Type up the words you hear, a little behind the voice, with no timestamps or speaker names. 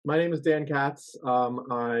My name is Dan Katz.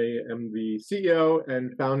 I am the CEO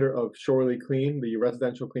and founder of Shorely Clean, the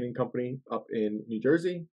residential cleaning company up in New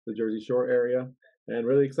Jersey, the Jersey Shore area, and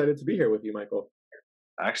really excited to be here with you, Michael.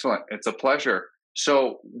 Excellent. It's a pleasure.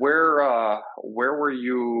 So, where were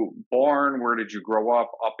you born? Where did you grow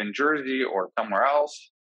up? Up in Jersey or somewhere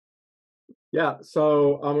else?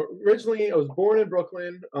 Originally I was born in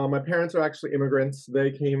Brooklyn. My parents are actually immigrants.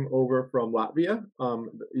 They came over from Latvia.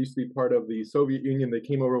 It used to be part of the Soviet Union. They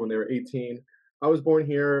came over when they were 18. I was born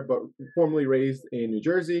here, but formerly raised in New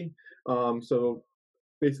Jersey. So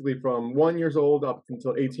basically from 1 years old up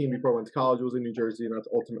until 18 before I went to college was in New Jersey, and that's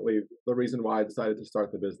ultimately the reason why I decided to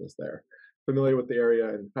start the business there. Familiar with the area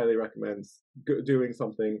and highly recommend doing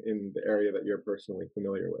something in the area that you're personally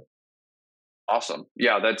familiar with. Awesome.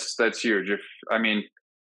 Yeah, that's huge. If I mean,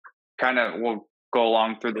 kind of, we'll go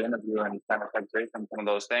along through the interview and kind of touch base on some of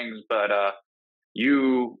those things. But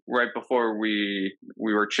you right before we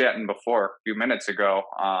were chatting before a few minutes ago,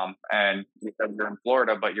 and you said you're in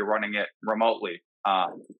Florida, but you're running it remotely.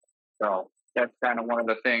 So that's kind of one of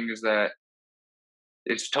the things that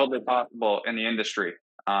it's totally possible in the industry.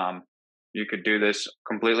 Um, you could do this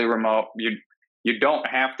completely remote. You don't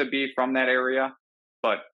have to be from that area,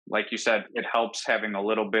 but like you said, it helps having a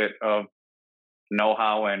little bit of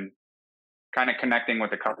know-how and kind of connecting with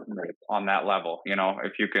the customer on that level.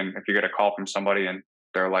 If you get a call from somebody and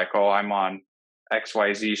they're like, "Oh, I'm on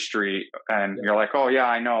XYZ street," and Yeah, you're like, "Oh yeah,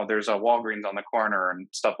 I know. There's a Walgreens on the corner," and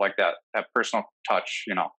stuff like that. That personal touch,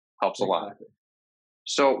 helps a lot. exactly.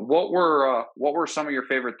 So, what were some of your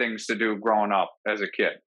favorite things to do growing up as a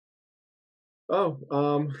kid?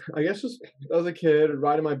 I guess just as a kid,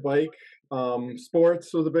 riding my bike.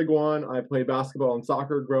 Sports was a big one. I played basketball and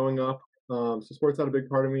soccer growing up. So sports had a big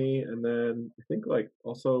part of me. And then I think like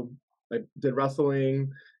also I did wrestling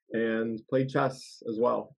and played chess as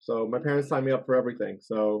well. So my parents signed me up for everything.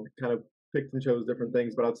 So kind of picked and chose different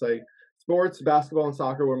things. But I'd say sports, basketball, and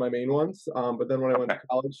soccer were my main ones. But then when I went to Okay,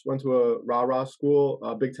 college, went to a rah-rah school,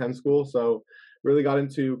 a Big Ten school. So really got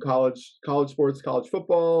into college sports, college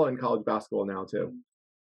football, and college basketball now too.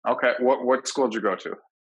 okay. What school did you go to?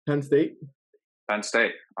 Penn State. Penn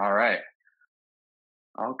State. All right.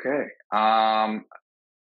 Okay.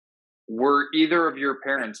 Were either of your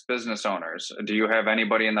parents business owners? Do you have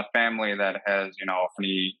anybody in the family that has,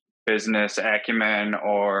 any business acumen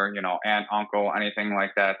or, aunt, uncle, anything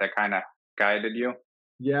like that that kind of guided you?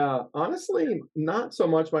 Yeah, honestly, not so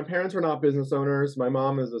much. My parents were not business owners. My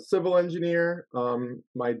mom is a civil engineer.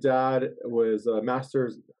 My dad has a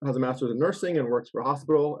master's in nursing and works for a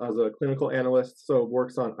hospital as a clinical analyst. So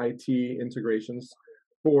works on IT integrations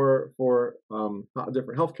for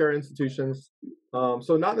different healthcare institutions.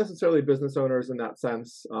 So not necessarily business owners in that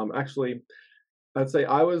sense. Actually, I'd say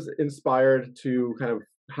I was inspired to kind of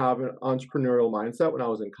have an entrepreneurial mindset when I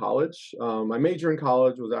was in college. My major in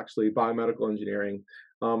college was actually biomedical engineering.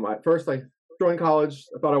 At first, I joined college.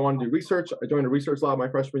 I thought I wanted to do research. I joined a research lab my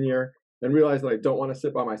freshman year and realized that I don't want to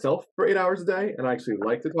sit by myself for 8 hours a day, and I actually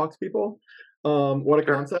like to talk to people. What a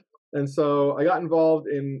Sure. concept! And so I got involved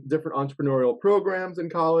in different entrepreneurial programs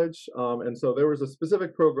in college. And so there was a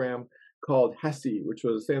specific program called HESI, which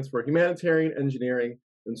stands for Humanitarian Engineering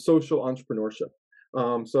and Social Entrepreneurship.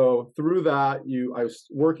 So through that, I was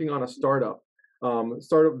working on a startup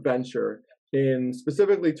venture in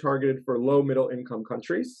specifically targeted for low middle income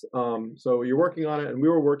countries. So you're working on it, and we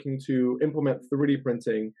were working to implement 3D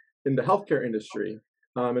printing in the healthcare industry.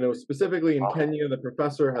 And it was specifically in Wow. Kenya. The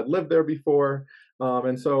professor had lived there before.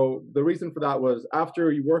 And so the reason for that was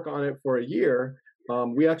after you work on it for a year,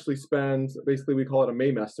 we actually spend basically we call it a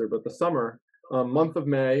Maymester, but the summer month of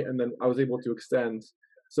May, and then I was able to extend.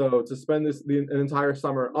 So to spend an entire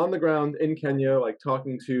summer on the ground in Kenya, like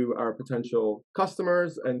talking to our potential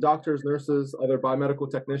customers and doctors, nurses, other biomedical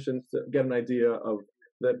technicians to get an idea of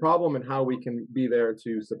the problem and how we can be there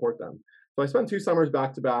to support them. So I spent 2 summers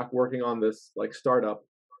back to back working on this like startup,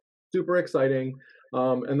 super exciting.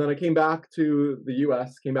 And then I came back to the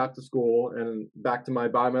U.S., came back to school, and back to my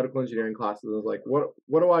biomedical engineering classes. And I was like,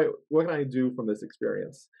 what can I do from this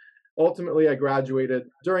experience? Ultimately, I graduated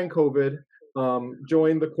during COVID,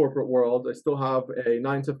 joined the corporate world. I still have a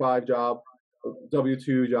 9 to 5 job,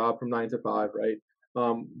 W-2 job from 9 to 5, right?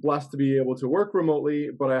 Blessed to be able to work remotely,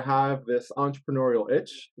 but I have this entrepreneurial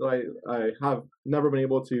itch that I have never been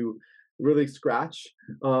able to really scratch.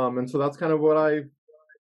 And so that's kind of what I've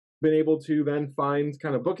been able to then find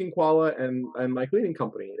kind of booking Koala and my cleaning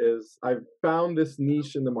company is I've found this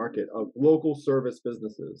niche in the market of local service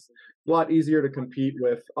businesses. It's a lot easier to compete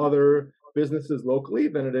with other businesses locally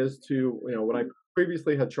than it is to, when I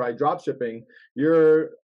previously had tried drop shipping,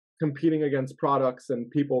 you're competing against products and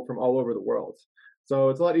people from all over the world. So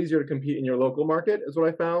it's a lot easier to compete in your local market, is what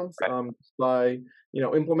I found, Okay. by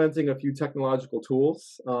implementing a few technological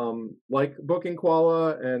tools like booking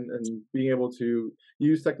Koala and being able to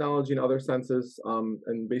use technology in other senses,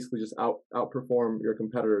 and basically just outperform your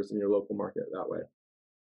competitors in your local market that way.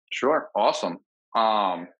 Sure. Awesome.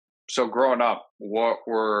 Um, so growing up,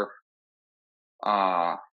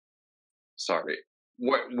 uh sorry,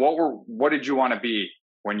 what did you want to be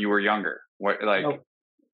when you were younger? What like Now,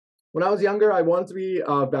 when I was younger, I wanted to be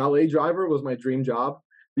a valet driver was my dream job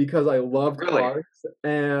because I loved really? cars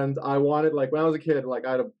and I wanted like when I was a kid, like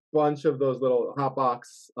I had a bunch of those little hot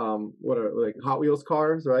box, what are like Hot Wheels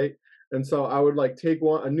cars, right? And so I would like take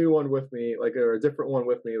a new one with me, like or a different one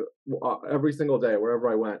with me every single day wherever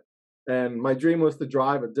I went. And my dream was to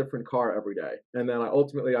drive a different car every day. And then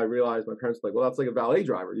I realized my parents were like, well, that's like a valet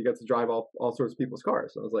driver. You get to drive all sorts of people's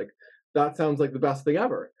cars. And I was like, that sounds like the best thing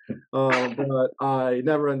ever. But I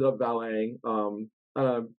never ended up valeting.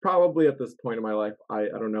 Probably at this point in my life, I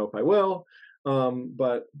don't know if I will,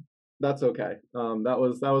 but that's okay. That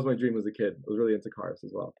was my dream as a kid. I was really into cars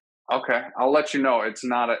as well. Okay, I'll let you know. It's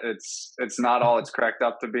not all it's cracked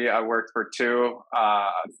up to be. I worked for two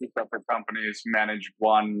separate companies, managed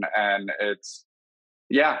one, and it's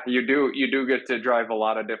yeah, you do get to drive a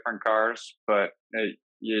lot of different cars, but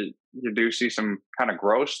you do see some kind of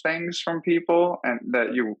gross things from people, and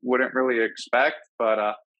that you wouldn't really expect. But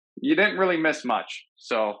you didn't really miss much.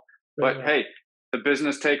 So, Fair but enough. hey, the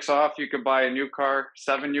business takes off. You could buy a new car,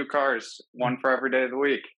 7 new cars, one for every day of the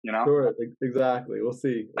week. You know. Sure, exactly. We'll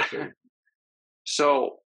see. We'll see.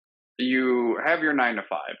 So you have your 9 to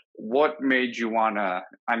 5. What made you wanna?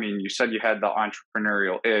 I mean, you said you had the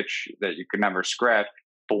entrepreneurial itch that you could never scratch,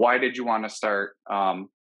 but why did you want to start,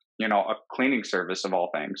 a cleaning service of all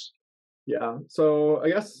things? Yeah. So I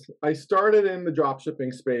guess I started in the drop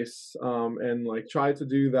shipping space, and like tried to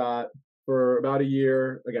do that for about a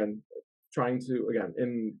year. Again, trying to again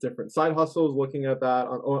in different side hustles, looking at that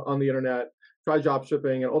on the internet, try job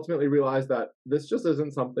shipping, and ultimately realized that this just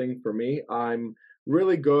isn't something for me. I'm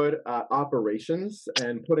really good at operations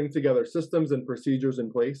and putting together systems and procedures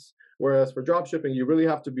in place. Whereas for drop shipping, you really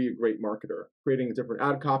have to be a great marketer, creating different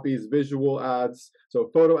ad copies, visual ads, so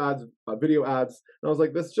photo ads, video ads. And I was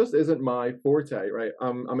like, this just isn't my forte, right?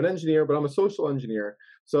 I'm an engineer, but I'm a social engineer.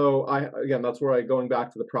 So again, that's where going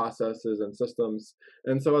back to the processes and systems.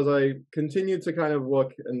 And so as I continued to kind of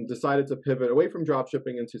look and decided to pivot away from drop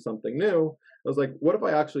shipping into something new, I was like, what if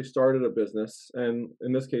I actually started a business? And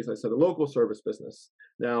in this case, I said a local service business.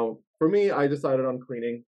 Now, for me, I decided on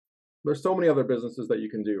cleaning. There's so many other businesses that you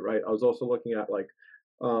can do, right? I was also looking at like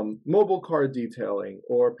mobile car detailing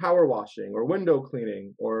or power washing or window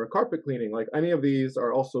cleaning or carpet cleaning. Like any of these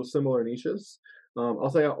are also similar niches. I'll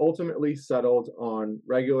say I ultimately settled on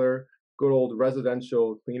regular, good old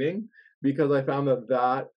residential cleaning because I found that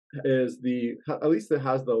that is at least it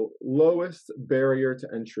has the lowest barrier to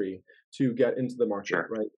entry to get into the market, Sure.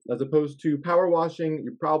 right? As opposed to power washing,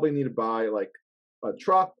 you probably need to buy like a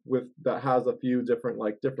truck with that has a few different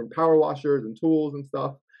power washers and tools and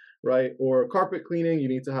stuff, right? Or carpet cleaning, you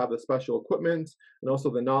need to have the special equipment and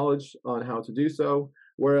also the knowledge on how to do so.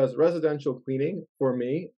 Whereas residential cleaning, for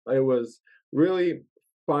me, it was really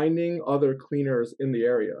finding other cleaners in the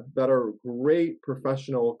area that are great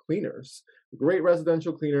professional cleaners, great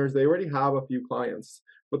residential cleaners. They already have a few clients,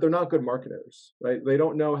 but they're not good marketers, right? They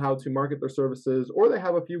don't know how to market their services or they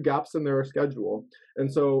have a few gaps in their schedule. And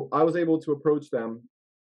so I was able to approach them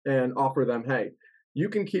and offer them, hey, you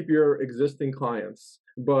can keep your existing clients,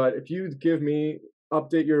 but if you give me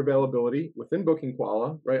update your availability within Booking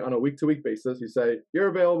Koala, right, on a week to week basis, you say you're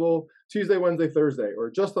available Tuesday, Wednesday, Thursday, or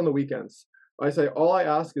just on the weekends. I say all I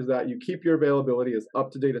ask is that you keep your availability as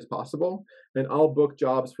up to date as possible, and I'll book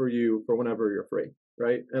jobs for you for whenever you're free,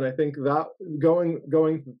 right? And I think that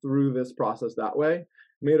going through this process that way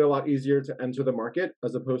made it a lot easier to enter the market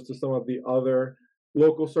as opposed to some of the other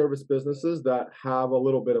local service businesses that have a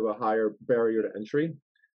little bit of a higher barrier to entry.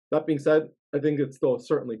 That being said, I think it's still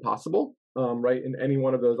certainly possible, right, in any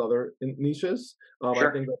one of those other niches. I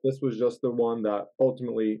Sure. think that this was just the one that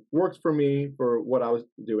ultimately worked for me for what I was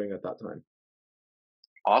doing at that time.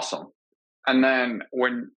 Awesome. And then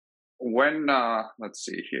when let's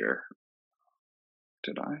see here,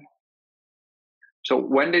 did I? So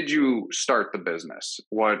when did you start the business?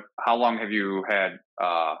 How long have you had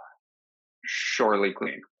Surely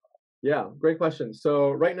Clean? Yeah, great question.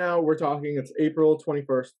 So right now we're talking, it's April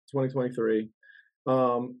 21st, 2023.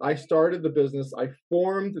 I started the business, I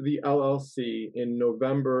formed the LLC in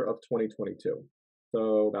November of 2022.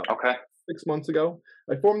 So about Okay. 6 months ago.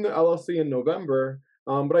 I formed the LLC in November,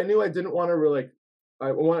 but I knew I didn't want to really.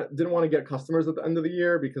 didn't want to get customers at the end of the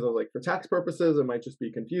year because I was like, for tax purposes, it might just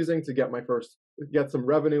be confusing to get some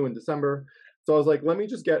revenue in December. So I was like, let me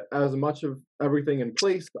just get as much of everything in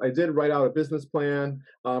place. I did write out a business plan.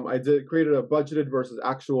 I did created a budgeted versus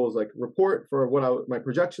actuals like report for my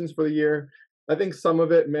projections for the year. I think some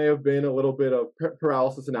of it may have been a little bit of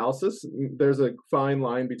paralysis analysis. There's a fine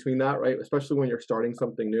line between that, right? Especially when you're starting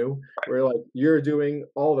something new, where like you're doing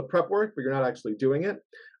all the prep work, but you're not actually doing it.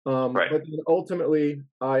 Right. But then ultimately,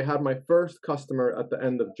 I had my first customer at the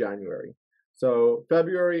end of January. So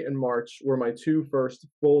February and March were my two first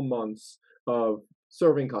full months of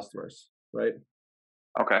serving customers, right?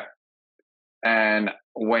 Okay. And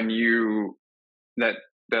when you that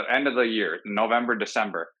the end of the year, November,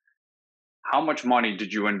 December, how much money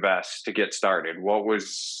did you invest to get started? What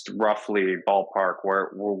was roughly ballpark?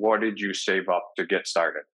 What did you save up to get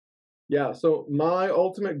started? Yeah, so my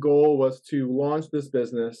ultimate goal was to launch this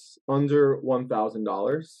business under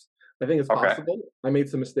 $1,000. I think it's Okay. possible. I made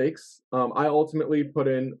some mistakes. I ultimately put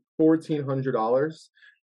in $1,400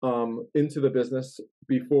 into the business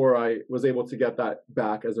before I was able to get that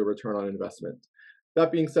back as a return on investment.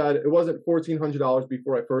 That being said, it wasn't $1,400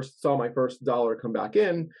 before I first saw my first dollar come back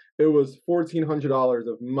in. It was $1,400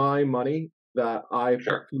 of my money that I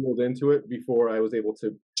Sure. fueled into it before I was able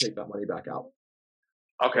to take that money back out.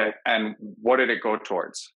 Okay. So And what did it go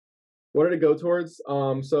towards? what did it go towards?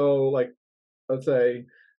 So like let's say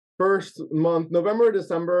first month, November,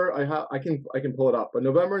 December, I can pull it up, but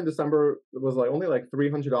November and December was like only like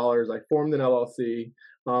 $300. I formed an LLC,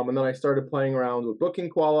 and then I started playing around with Booking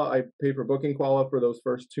Koala. I paid for Booking Koala for those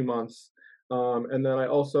first 2 months, and then I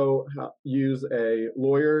also use a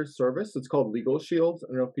lawyer service. It's called Legal Shield. I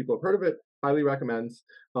don't know if people have heard of it. Highly recommend.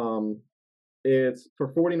 Um, it's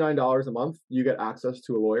for $49 a month. You get access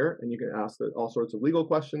to a lawyer, and you can ask all sorts of legal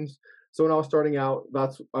questions. So when I was starting out,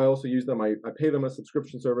 I also use them. I pay them a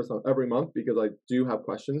subscription service on every month because I do have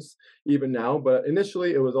questions even now. But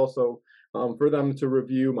initially, it was also for them to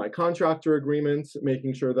review my contractor agreements,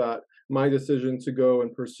 making sure that my decision to go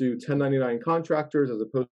and pursue 1099 contractors as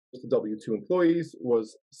opposed to W-2 employees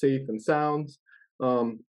was safe and sound.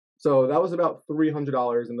 Um, so that was about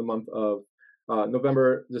 $300 in the month of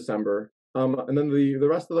November, December. And then the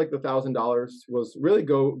rest of like the $1,000 was really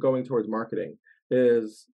going towards marketing.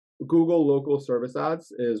 Is Google local service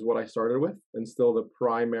ads is what I started with, and still the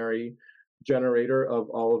primary generator of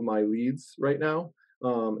all of my leads right now.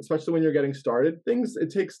 Especially when you're getting started,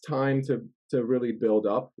 it takes time to really build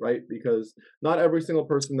up, right? Because not every single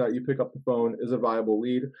person that you pick up the phone is a viable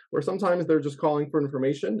lead, or sometimes they're just calling for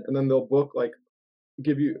information and then they'll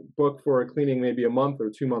give you book for a cleaning maybe a month or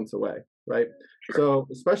 2 months away, right? Sure. So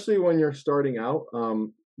especially when you're starting out,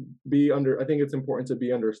 I think it's important to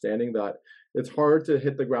be understanding that it's hard to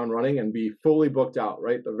hit the ground running and be fully booked out,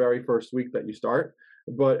 right? The very first week that you start.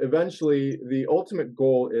 But eventually the ultimate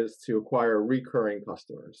goal is to acquire recurring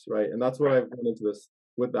customers, right? And that's what Right. I've went into this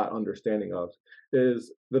with that understanding of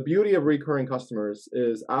is the beauty of recurring customers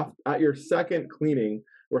is at your second cleaning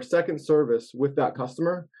or second service with that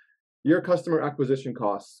customer, your customer acquisition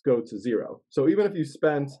costs go to zero. So even if you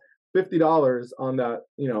spent $50 on that,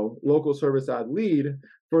 local service ad lead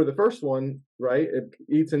for the first one, right? It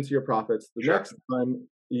eats into your profits. The Sure. next time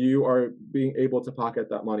you are being able to pocket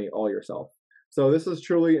that money all yourself. So this is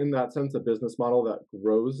truly in that sense a business model that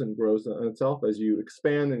grows and grows in itself as you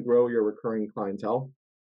expand and grow your recurring clientele.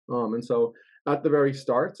 And so at the very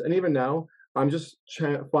start, and even now, I'm just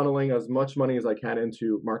funneling as much money as I can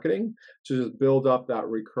into marketing to just build up that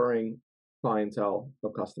recurring clientele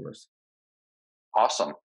of customers.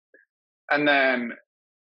 Awesome. And then,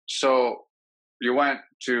 so you went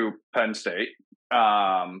to Penn State.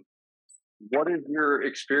 Um, what is your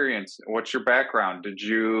experience? What's your background?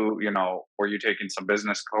 Were you taking some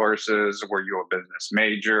business courses? Were you a business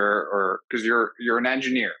major, or because you're an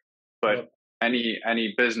engineer, but Yep.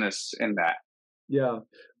 any business in that? Yeah.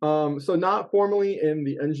 So not formally in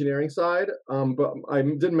the engineering side, but I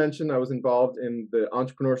did mention I was involved in the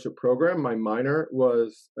entrepreneurship program. I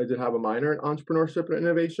did have a minor in entrepreneurship and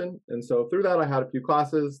innovation. And so through that, I had a few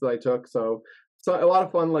classes that I took. So a lot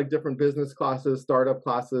of fun, like different business classes, startup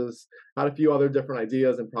classes, had a few other different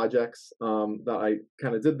ideas and projects that I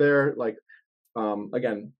kind of did there. Like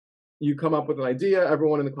again, you come up with an idea,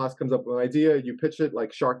 everyone in the class comes up with an idea, you pitch it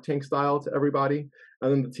like Shark Tank style to everybody,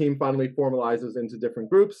 and then the team finally formalizes into different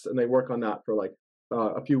groups and they work on that for like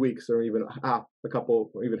a few weeks or even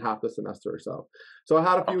even half the semester or so. So I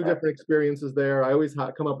had a few Okay. different experiences there. I always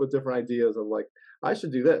come up with different ideas of like, I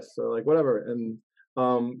should do this or like whatever. And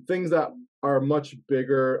things that are much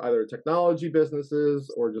bigger, either technology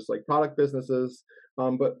businesses or just like product businesses.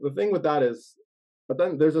 But the thing with that is But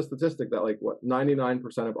then there's a statistic that like what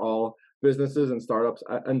 99% of all businesses and startups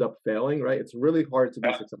end up failing, right? It's really hard to be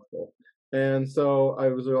Yeah, successful. And so I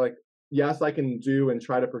was like, yes, I can do and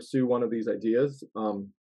try to pursue one of these ideas.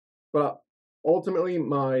 But ultimately,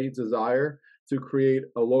 my desire to create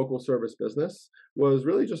a local service business was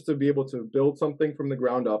really just to be able to build something from the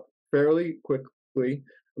ground up fairly quickly.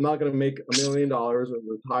 I'm not going to make $1 million or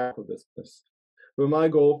retire from business. But my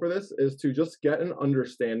goal for this is to just get an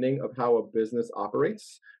understanding of how a business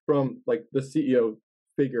operates from like the CEO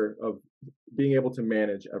figure of being able to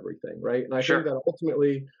manage everything, right? And I think sure. that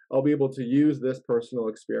ultimately I'll be able to use this personal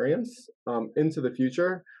experience into the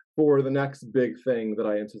future for the next big thing that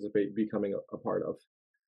I anticipate becoming a part of.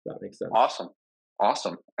 If that makes sense. Awesome.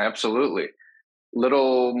 Awesome. Absolutely.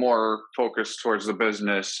 Little more focused towards the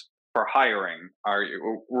business for hiring. Are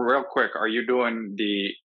you real quick? Are you doing the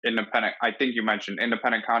independent? I think you mentioned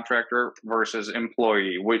independent contractor versus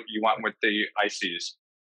employee. What you went with the ICs?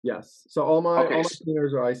 Yes. So all my Okay, all my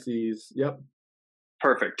cleaners are ICs. Yep.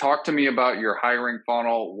 perfect. Talk to me about your hiring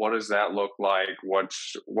funnel. What does that look like?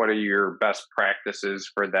 What are your best practices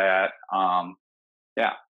for that?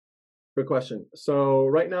 Yeah, Good question. So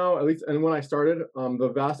right now, at least, and when I started,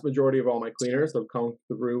 the vast majority of all my cleaners have come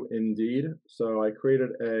through Indeed. So I created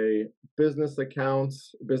a business account,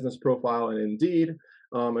 business profile in Indeed,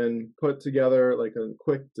 and put together like a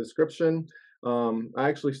quick description. I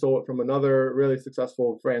actually stole it from another really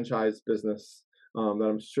successful franchise business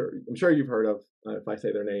that I'm sure you've heard of if I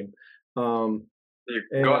say their name. Um, you,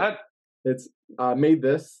 go and ahead. it's made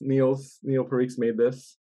this. Neil Parikh made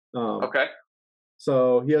this. Um, Okay,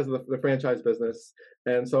 so he has the franchise business,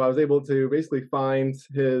 and so I was able to basically find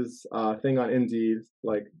his thing on Indeed,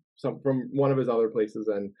 like some from one of his other places,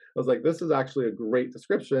 and I was like, this is actually a great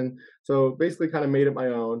description. So basically, kind of made it my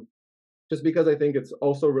own, just because I think it's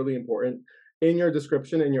also really important in your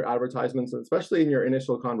description, in your advertisements, and especially in your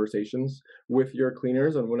initial conversations with your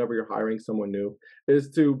cleaners and whenever you're hiring someone new,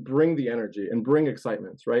 is to bring the energy and bring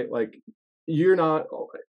excitement, right? Like you're not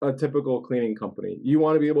a typical cleaning company. You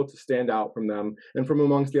want to be able to stand out from them and from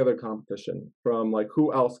amongst the other competition, from like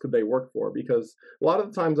who else could they work for? Because a lot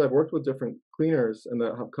of the times I've worked with different cleaners and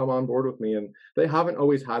that have come on board with me, and they haven't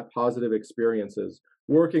always had positive experiences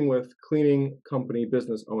working with cleaning company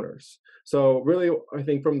business owners. So really, I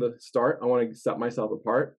think from the start, I want to set myself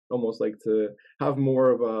apart, almost like to have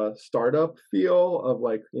more of a startup feel of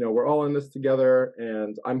like, we're all in this together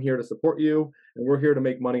and I'm here to support you and we're here to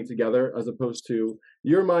make money together, as opposed to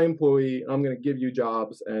you're my employee, I'm going to give you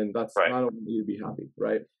jobs and that's right. I don't want you to be happy,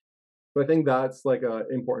 right? But I think that's like an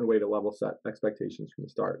important way to level set expectations from the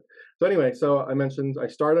start. So anyway, so I mentioned I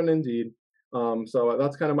start on Indeed. So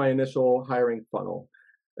that's kind of my initial hiring funnel.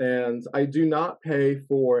 And I do not pay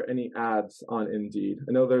for any ads on Indeed.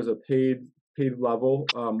 I know there's a paid level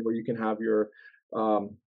where you can have your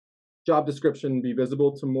um, job description be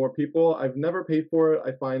visible to more people. I've never paid for it.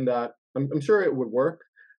 I find that I'm sure it would work,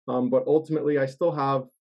 but ultimately I still have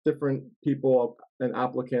different people and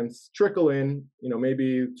applicants trickle in.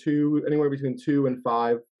 Maybe anywhere between 2 and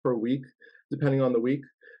 5 per week, depending on the week.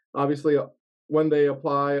 Obviously, when they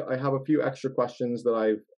apply, I have a few extra questions that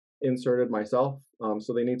I've inserted myself.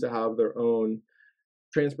 So they need to have their own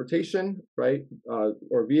transportation, right,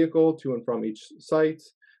 or vehicle to and from each site.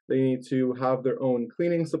 They need to have their own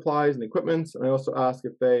cleaning supplies and equipment. And I also ask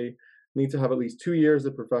if they need to have at least 2 years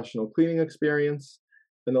of professional cleaning experience.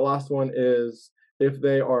 And the last one is if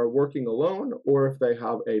they are working alone or if they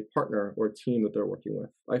have a partner or team that they're working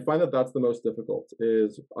with. I find that that's the most difficult.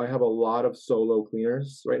 Is I have a lot of solo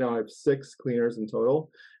cleaners. Right now I have 6 cleaners in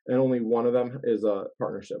total, and only one of them is a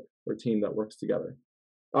partnership or team that works together.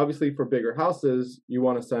 Obviously, for bigger houses, you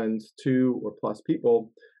want to send 2 or plus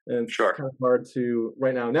people, and it's Sure. kind of hard to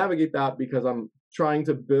right now navigate that because I'm trying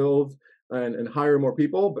to build and hire more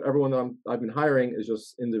people, but everyone that I've been hiring is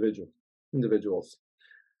just individuals.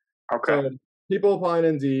 Okay. So people apply on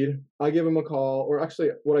Indeed, I give them a call, or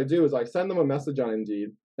actually, what I do is I send them a message on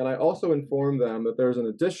Indeed, and I also inform them that there's an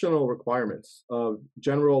additional requirements of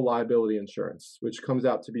general liability insurance, which comes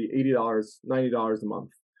out to be $80, $90 a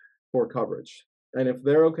month for coverage. And if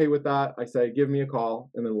they're okay with that, I say, give me a call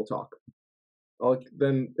and then we'll talk.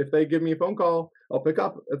 Then if they give me a phone call, I'll pick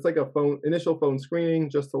up. It's like a initial phone screening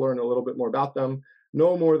just to learn a little bit more about them.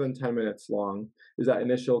 No more than 10 minutes long is that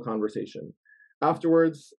initial conversation.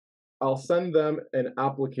 Afterwards, I'll send them an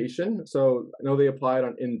application. So I know they applied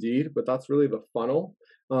on Indeed, but that's really the funnel.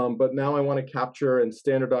 But now I want to capture and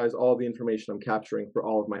standardize all the information I'm capturing for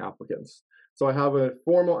all of my applicants. So I have a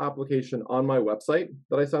formal application on my website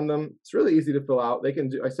that I send them. It's really easy to fill out. They can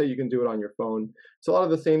do, I say you can do it on your phone. It's a lot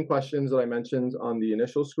of the same questions that I mentioned on the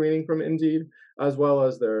initial screening from Indeed, as well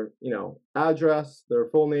as their, address, their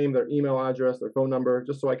full name, their email address, their phone number,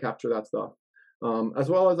 just so I capture that stuff. As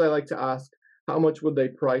well as I like to ask, how much would they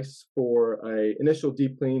price for a initial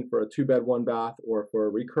deep clean for a 2-bed, 1-bath, or for a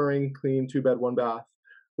recurring clean 2-bed, 1-bath,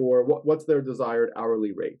 or what's their desired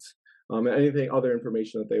hourly rate? And anything other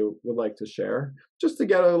information that they would like to share, just to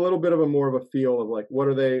get a little bit of a more of a feel of like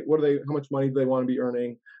how much money do they want to be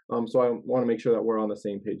earning. So I want to make sure that we're on the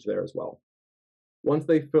same page there as well. Once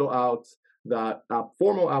they fill out that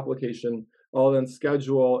formal application, I'll then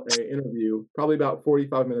schedule an interview, probably about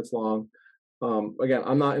 45 minutes long. Again,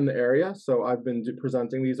 I'm not in the area, so I've been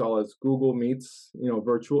presenting these all as Google Meets,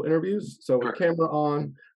 virtual interviews. So with camera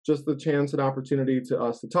on, just the chance and opportunity to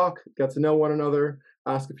us to talk, get to know one another,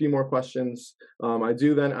 ask a few more questions. I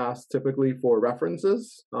do then ask typically for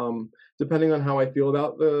references, depending on how I feel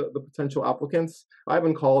about the potential applicants. I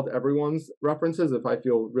haven't called everyone's references if I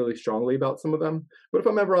feel really strongly about some of them. But if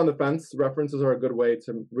I'm ever on the fence, references are a good way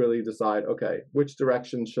to really decide, okay, which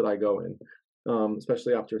direction should I go in,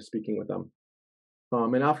 especially after speaking with them.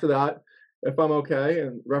 And after that, if I'm okay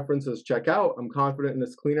and references check out, I'm confident in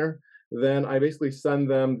this cleaner, then I basically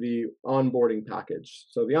send them the onboarding package.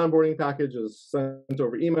 So the onboarding package is sent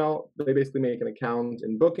over email. They basically make an account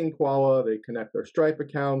in Booking Koala. They connect their Stripe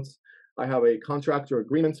accounts. I have a contractor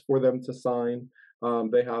agreement for them to sign.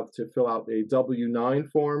 They have to fill out a W-9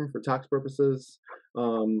 form for tax purposes.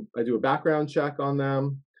 I do a background check on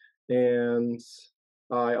them. And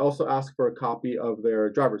I also ask for a copy of their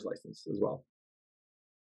driver's license as well.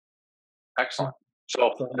 Excellent.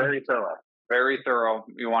 So very thorough. Very thorough.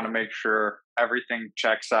 You want to make sure everything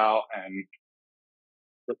checks out and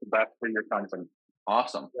get the best for your company.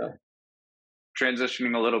 Awesome. Yeah.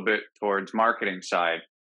 Transitioning a little bit towards marketing side.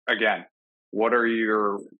 Again, what are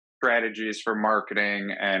your strategies for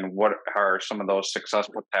marketing and what are some of those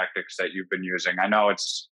successful tactics that you've been using? I know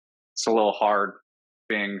it's a little hard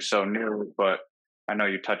being so new, but I know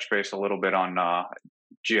you touched base a little bit on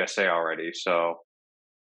GSA already. So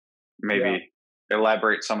maybe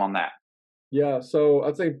elaborate some on that. Yeah, so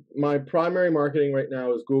I'd say my primary marketing right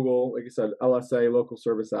now is Google, like I said, LSA, local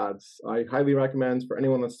service ads. I highly recommend for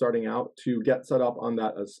anyone that's starting out to get set up on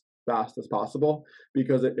that as fast as possible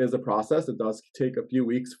because it is a process. It does take a few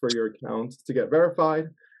weeks for your account to get verified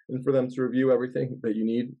and for them to review everything that you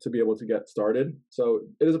need to be able to get started. So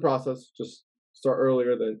it is a process. Just start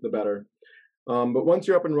earlier, the better. But once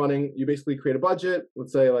you're up and running, you basically create a budget,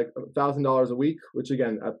 let's say like $1,000 a week, which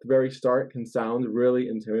again, at the very start can sound really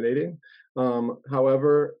intimidating.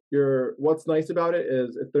 However, what's nice about it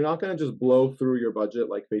is if they're not going to just blow through your budget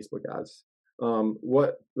like Facebook ads.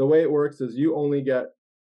 The way it works is you only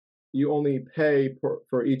pay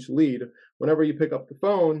for each lead. Whenever you pick up the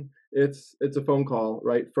phone, it's a phone call,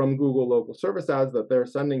 right, from Google local service ads that they're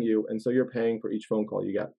sending you, and so you're paying for each phone call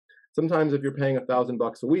you get. Sometimes if you're paying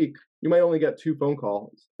 $1,000 a week, you might only get 2 phone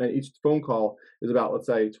calls, and each phone call is about, let's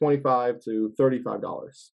say, $25 to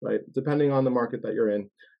 $35, right? Depending on the market that you're in.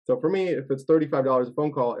 So for me, if it's $35 a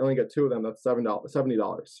phone call, I only get 2 of them. That's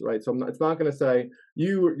 $70, right? So it's not going to say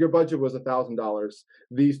your budget was $1,000.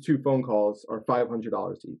 These 2 phone calls are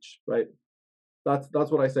 $500 each, right? That's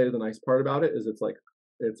what I say is the nice part about it is it's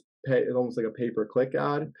almost like a pay-per-click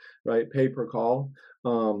ad, right? Pay per call.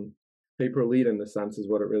 Pay per lead in the sense is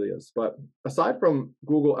what it really is. But aside from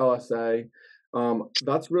Google LSA,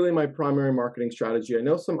 that's really my primary marketing strategy. I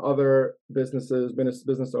know some other business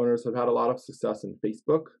owners have had a lot of success in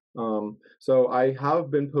Facebook. So I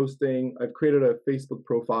have been posting, I've created a Facebook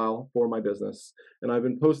profile for my business, and I've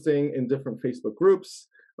been posting in different Facebook groups.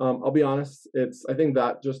 I'll be honest, I think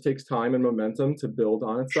that just takes time and momentum to build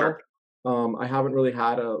on itself. I haven't really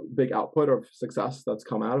had a big output of success that's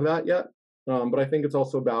come out of that yet. But I think it's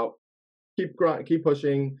also about keep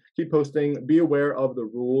pushing, keep posting, be aware of the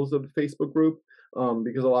rules of the Facebook group,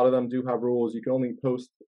 because a lot of them do have rules. You can only post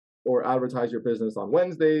or advertise your business on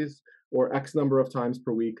Wednesdays or X number of times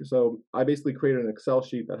per week. So I basically created an Excel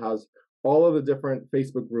sheet that has all of the different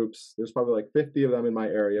Facebook groups. There's probably like 50 of them in my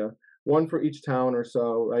area, one for each town or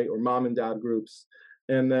so, right? Or mom and dad groups.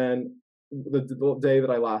 And then the day that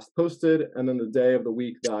I last posted, and then the day of the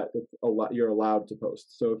week that you're allowed to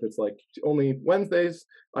post. So if it's like only Wednesdays,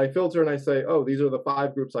 I filter and I say, oh, these are the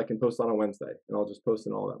 5 groups I can post on a Wednesday, and I'll just post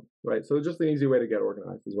in all of them, right? So just an easy way to get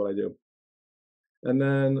organized is what I do. And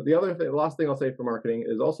then the last thing I'll say for marketing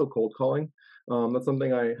is also cold calling. That's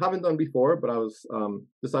something I haven't done before, but I was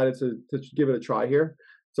decided to give it a try here.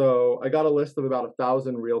 So I got a list of about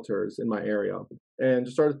 1,000 realtors in my area and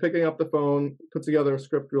just started picking up the phone, put together a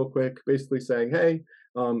script real quick, basically saying, hey,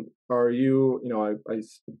 are you,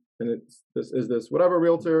 and this is this whatever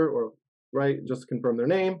realtor or right, just confirm their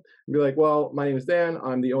name and be like, well, my name is Dan.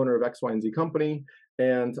 I'm the owner of X, Y, and Z company.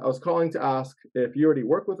 And I was calling to ask if you already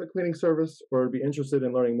work with a cleaning service or would be interested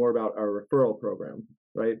in learning more about our referral program,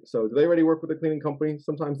 right? So do they already work with a cleaning company?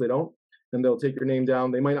 Sometimes they don't, and they'll take your name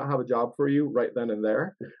down. They might not have a job for you right then and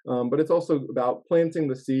there, but it's also about planting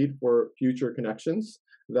the seed for future connections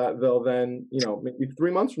that they'll then, maybe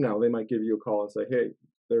 3 months from now, they might give you a call and say, hey,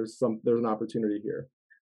 there's an opportunity here.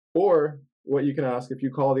 Or what you can ask if you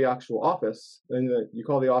call the actual office and you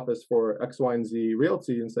call the office for X, Y, and Z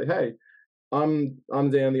Realty and say, hey, I'm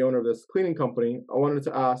Dan, the owner of this cleaning company. I wanted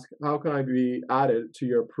to ask, how can I be added to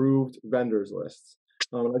your approved vendors list?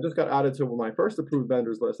 I just got added to my first approved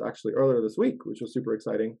vendors list actually earlier this week, which was super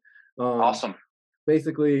exciting. Um, Awesome.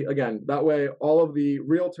 Basically, again, that way all of the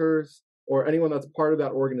realtors or anyone that's part of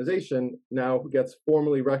that organization now gets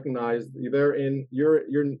formally recognized. They're in your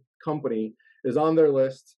company is on their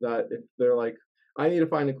list. That if they're like, I need to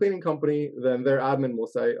find a cleaning company, then their admin will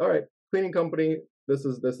say, all right, cleaning company, this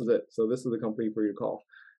is it. So this is the company for you to call.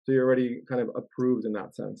 So you're already kind of approved in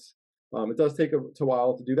that sense. It does take a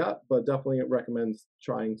while to do that, but definitely it recommends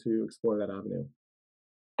trying to explore that avenue.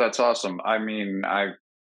 That's awesome. I mean,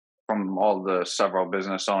 from all the several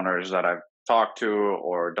business owners that I've talked to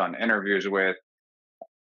or done interviews with,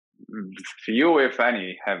 few, if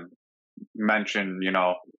any, have mentioned,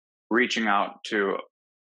 reaching out to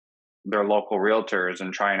their local realtors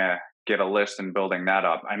and trying to get a list and building that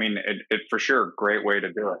up. I mean, it for sure, great way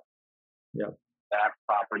to do it. Yeah. That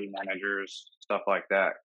property managers, stuff like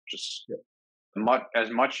that. Just Yeah. as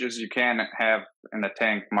much as you can have in the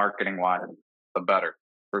tank marketing wise, the better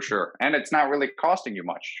for sure. And it's not really costing you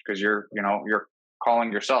much because you're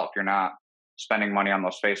calling yourself. You're not spending money on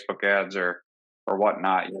those Facebook ads or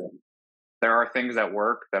whatnot. There are things that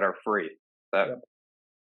work that are free that Yeah.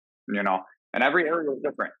 you know, and every area is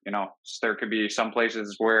different. There could be some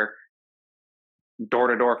places where door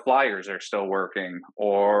to door flyers are still working,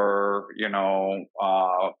 or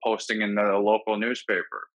posting in the local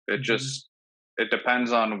newspaper. It Mhm. just it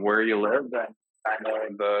depends on where you live and kind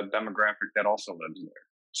of the demographic that also lives there.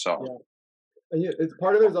 So Yeah. And it's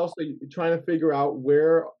part of it is also trying to figure out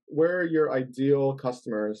where are your ideal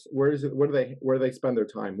customers, where do they spend their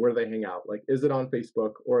time, where do they hang out? Like, is it on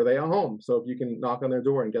Facebook or are they at home? So if you can knock on their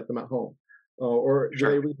door and get them at home, or do they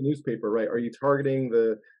sure, read the newspaper? Right? Are you targeting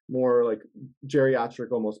the more like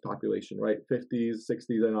geriatric almost population, right? 50s,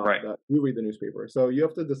 60s, and up right, that you read the newspaper. So you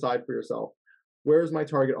have to decide for yourself. Where's my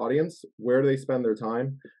target audience? Where do they spend their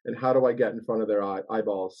time? And how do I get in front of their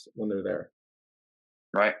eyeballs when they're there?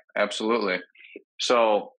 right, absolutely.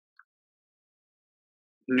 So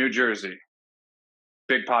New Jersey,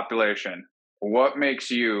 big population. What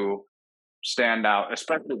makes you stand out,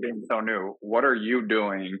 especially being so new? What are you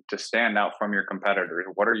doing to stand out from your competitors?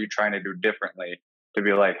 What are you trying to do differently to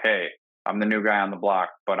be like, hey, I'm the new guy on the block,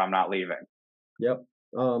 but I'm not leaving? Yep.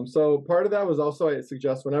 So part of that was also I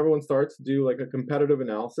suggest when everyone starts, do like a competitive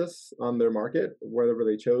analysis on their market, wherever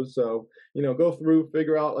they chose. So, go through,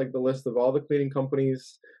 figure out like the list of all the cleaning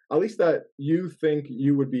companies, at least that you think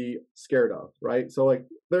you would be scared of, right? So like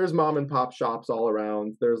there's mom and pop shops all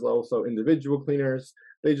around. There's also individual cleaners.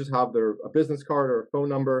 They just have a business card or a phone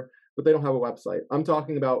number, but they don't have a website. I'm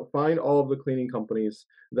talking about find all of the cleaning companies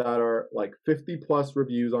that are like 50 plus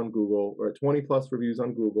reviews on Google or 20 plus reviews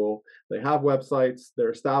on Google. They have websites,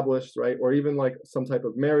 they're established, right? Or even like some type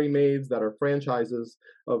of Mary Maids that are franchises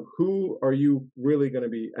of who are you really going to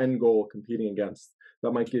be end goal competing against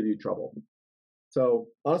that might give you trouble. So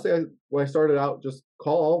honestly, when I started out, just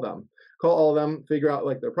call all of them, figure out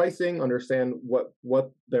like their pricing, understand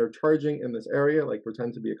what they're charging in this area, like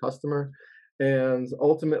pretend to be a customer, and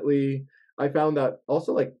ultimately, I found that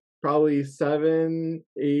also like probably 7,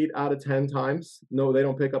 8 out of 10 times, no, they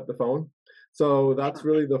don't pick up the phone. So that's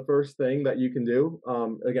really the first thing that you can do.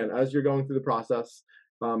 Again, as you're going through the process,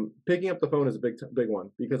 picking up the phone is a big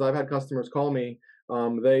one because I've had customers call me.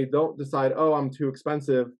 They don't decide, oh, I'm too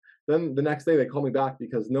expensive. Then the next day they call me back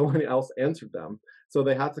because no one else answered them. So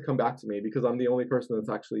they had to come back to me because I'm the only person that's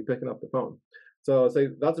actually picking up the phone. So I'd say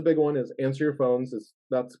that's a big one is answer your phones.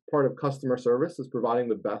 That's part of customer service is providing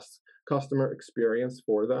the best customer experience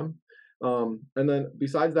for them. And then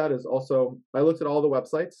besides that is also I looked at all the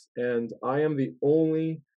websites and I am the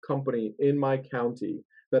only company in my county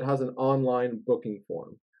that has an online booking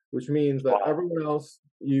form, which means that Wow. everyone else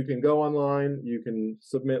you can go online, you can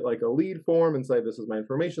submit like a lead form and say this is my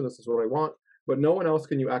information, this is what I want, but no one else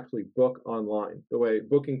can you actually book online the way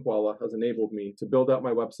Booking Koala has enabled me to build out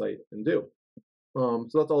my website and do. So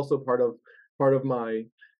that's also part of my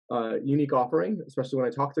unique offering, especially when I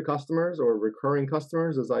talk to customers or recurring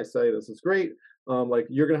customers. As I say, this is great. Like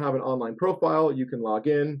you're going to have an online profile, you can log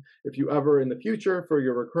in. If you ever in the future for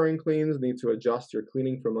your recurring cleans need to adjust your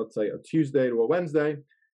cleaning from, let's say, a Tuesday to a Wednesday,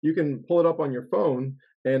 you can pull it up on your phone,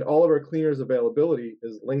 and all of our cleaners availability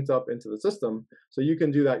is linked up into the system, so you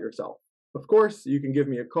can do that yourself. Of course, you can give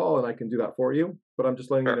me a call and I can do that for you, but I'm just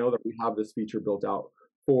letting you Sure. know that we have this feature built out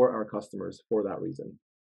for our customers for that reason,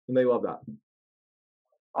 and they love that.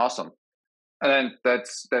 Awesome. And then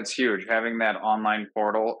that's huge. Having that online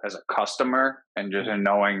portal as a customer and just Mhm.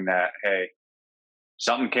 knowing that, hey,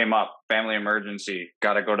 something came up, family emergency,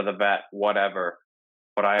 got to go to the vet, whatever,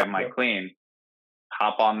 but I have my Yep. clean,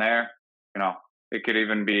 hop on there. You know, it could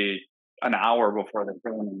even be an hour before the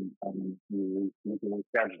clean and you can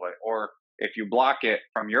reschedule it. Or if you block it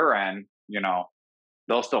from your end,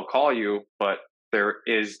 they'll still call you, but there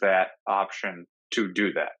is that option to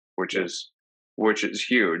do that, which Yep. is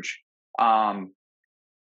huge. Um,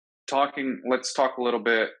 let's talk a little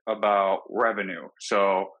bit about revenue.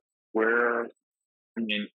 So where, I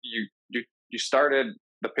mean, you started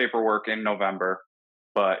the paperwork in November,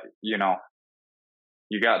 but you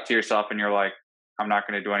got to yourself and you're like, I'm not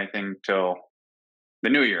going to do anything till the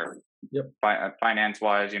new year. Yep. Finance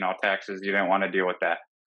wise, taxes, you didn't want to deal with that.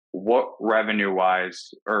 What revenue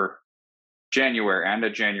wise, or January, end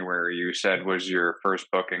of January, you said was your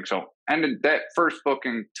first booking. So, end of that first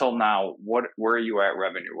booking till now, where are you at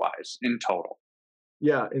revenue wise in total?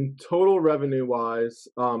 Yeah, in total revenue wise,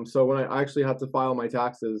 so when I actually had to file my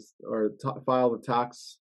taxes or file the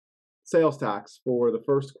sales tax for the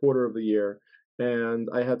first quarter of the year, and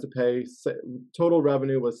I had to pay total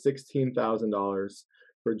revenue was $16,000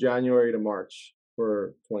 for January to March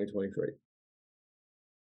for 2023.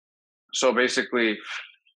 So basically,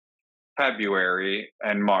 February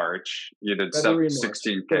and March, you did February and March.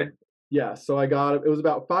 16K. So yeah, so it was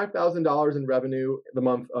about $5,000 in revenue the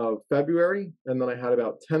month of February, and then I had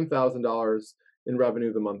about $10,000 in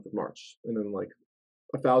revenue the month of March, and then like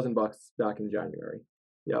 $1,000 back in January.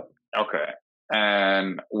 Yep. Okay.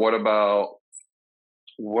 And what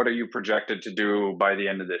are you projected to do by the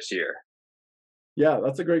end of this year? Yeah,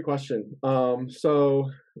 that's a great question.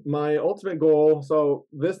 So my ultimate goal, so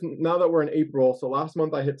this now that we're in April, so last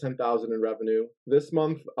month I hit 10,000 in revenue. This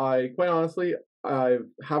month, I quite honestly, I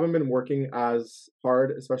haven't been working as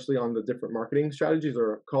hard, especially on the different marketing strategies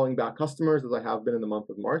or calling back customers as I have been in the month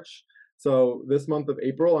of March. So this month of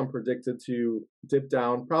April, I'm predicted to dip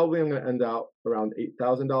down. Probably I'm going to end out around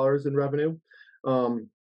 $8,000 in revenue. Um,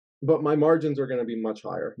 but my margins are going to be much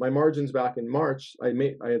higher. My margins back in March, I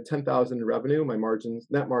had 10,000 in revenue. My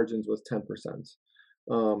net margins was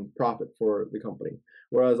 10% profit for the company.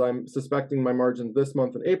 Whereas I'm suspecting my margins this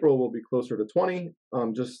month in April will be closer to 20.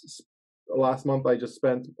 Just last month I just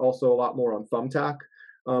spent also a lot more on Thumbtack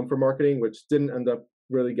for marketing, which didn't end up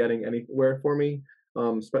really getting anywhere for me.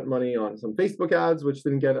 Spent money on some Facebook ads, which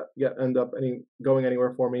didn't end up going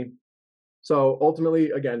anywhere for me. So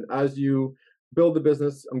ultimately, again, as you build the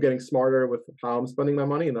business, I'm getting smarter with how I'm spending my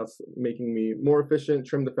money, and that's making me more efficient,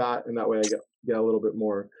 trim the fat, and that way I get a little bit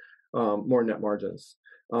more net margins.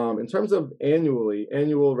 In terms of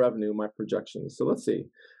annual revenue, my projections. So let's see.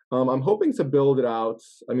 I'm hoping to build it out.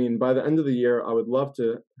 I mean, by the end of the year, I would love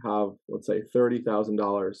to have, let's say,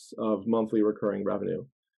 $30,000 of monthly recurring revenue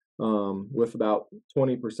with about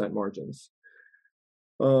 20% margins.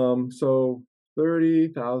 So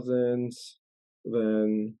 30,000,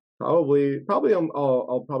 then probably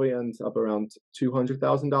I'll probably end up around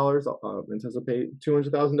 $200,000. Anticipate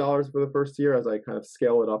 $200,000 for the first year as I kind of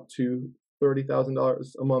scale it up to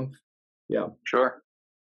 $30,000 a month. Yeah, Sure.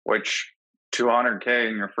 Which 200K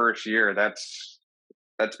in your first year, that's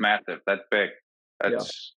massive. That's big. yeah,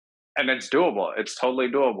 That's and it's doable. It's totally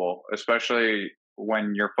doable, especially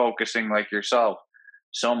when you're focusing like yourself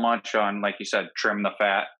so much on, like you said, trim the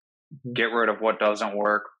fat, mhm, get rid of what doesn't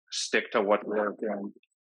work, stick to what's working,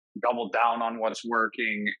 double down on what's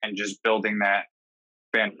working, and just building that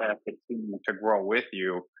fantastic team to grow with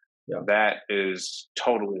you. yeah, That is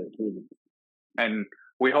totally achievable. And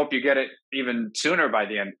we hope you get it even sooner by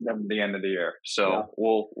the end of the year. yeah. So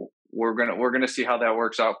we're gonna see how that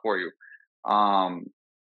works out for you. Um,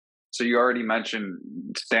 so you already mentioned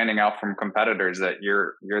standing out from competitors, that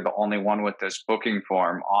you're the only one with this booking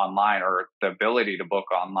form online, or the ability to book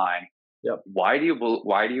online. Yep. Why do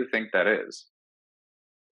you think that is?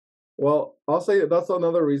 Well, I'll say that's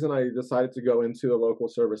another reason I decided to go into the local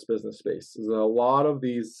service business space. Is a lot of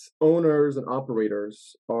these owners and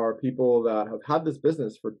operators are people that have had this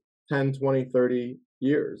business for 10, 20, 30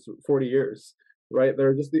 years, 40 years, right?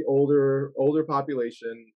 They're just the older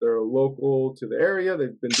population. They're local to the area.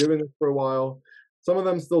 They've been doing this for a while. Some of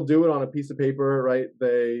them still do it on a piece of paper, right?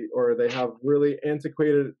 They have really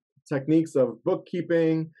antiquated techniques of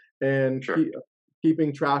bookkeeping and Sure.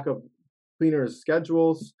 keeping track of cleaners'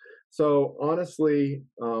 schedules. So honestly,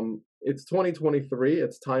 it's 2023.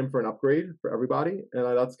 It's time for an upgrade for everybody, and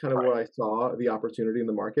that's kind of Right. where I saw the opportunity in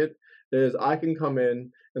the market. Is I can come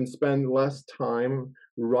in and spend less time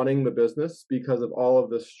running the business because of all of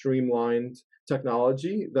the streamlined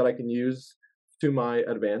technology that I can use to my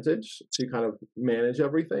advantage to kind of manage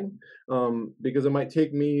everything. Because it might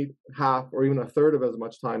take me half or even a third of as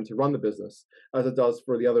much time to run the business as it does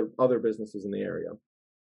for the other businesses in the area.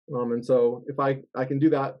 And so if I can do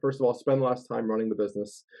that, first of all, spend less time running the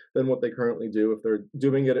business than what they currently do. If they're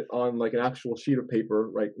doing it on like an actual sheet of paper,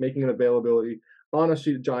 right, making an availability on a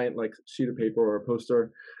giant like sheet of paper or a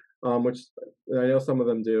poster, which I know some of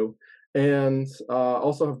them do, and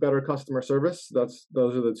also have better customer service. Those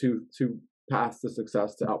are the two paths to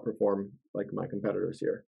success to outperform like my competitors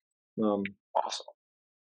here. Um, Awesome.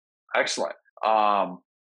 Excellent.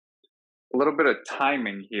 A little bit of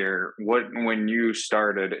timing here. What When you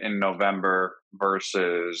started in November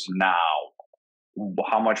versus now,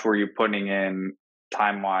 how much were you putting in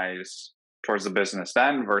time wise towards the business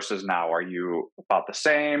then versus now? Are you about the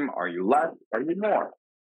same? Are you less? Are you more?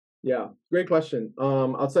 Yeah, great question.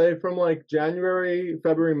 I'd say from like January,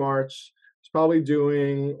 February, March, it's probably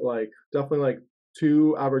doing like definitely like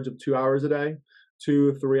average of 2 hours a day,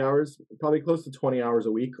 2 3 hours, probably close to 20 hours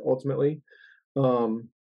a week ultimately. Um,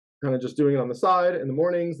 Kind of just doing it on the side in the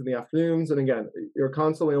mornings and the afternoons. And again, you're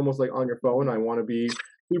constantly almost like on your phone. I want to be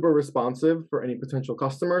super responsive for any potential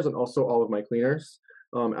customers and also all of my cleaners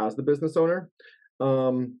as the business owner.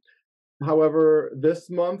 Um, However,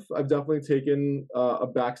 this month I've definitely taken a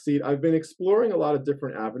backseat. I've been exploring a lot of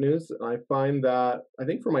different avenues, and I find that I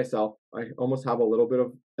think for myself, I almost have a little bit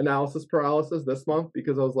of analysis paralysis this month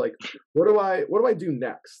because I was like, what do I do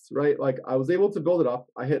next? Right? Like I was able to build it up.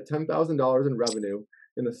 I hit $10,000 in revenue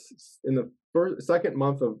in the second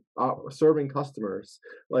month of serving customers.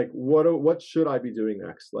 Like what should I be doing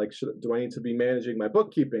next? Like do I need to be managing my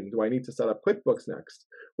bookkeeping? Do I need to set up QuickBooks next?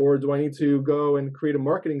 Or do I need to go and create a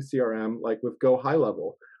marketing CRM like with Go High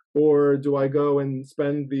Level? Or do I go and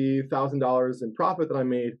spend the $1,000 in profit that I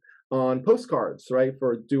made on postcards, right,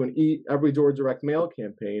 for doing every door direct mail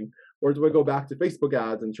campaign? Or do I go back to Facebook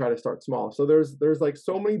ads and try to start small? So there's like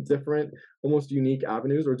so many different, almost unique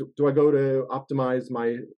avenues. Or do I go to optimize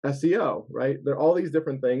my SEO, right? There are all these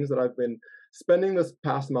different things that I've been spending this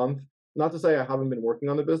past month. Not to say I haven't been working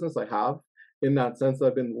on the business, I have, in that sense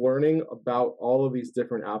I've been learning about all of these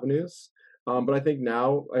different avenues. But I think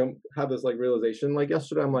now I have this like realization, like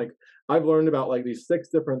yesterday, I'm like, I've learned about like these 6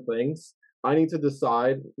 different things. I need to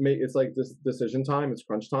decide, it's like this decision time, it's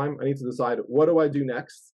crunch time. I need to decide what do I do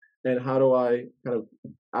next and how do I kind of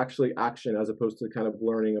actually action as opposed to kind of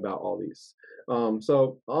learning about all these.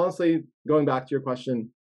 So honestly, going back to your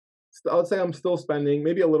question, I would say I'm still spending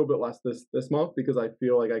maybe a little bit less this month because I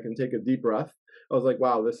feel like I can take a deep breath. I was like,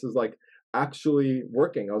 wow, this is like actually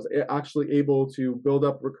working. I was actually able to build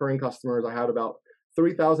up recurring customers. I had about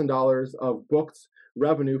 $3,000 of booked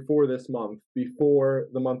revenue for this month before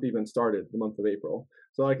the month even started, the month of April.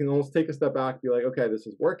 So I can almost take a step back, be like, okay, this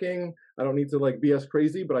is working. I don't need to like be as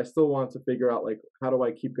crazy, but I still want to figure out like how do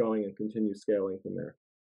I keep going and continue scaling from there.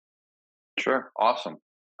 Sure. Awesome.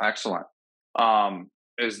 Excellent. Um,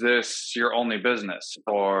 is this your only business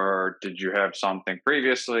or did you have something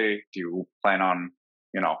previously? Do you plan on,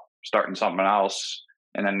 starting something else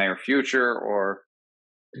in the near future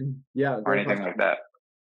Yeah, or great anything question. like that?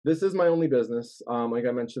 This is my only business. Like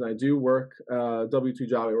I mentioned, I do work W-2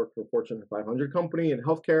 job. I work for a Fortune 500 company in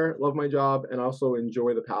healthcare. Love my job and also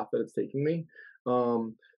enjoy the path that it's taking me.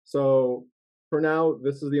 So for now,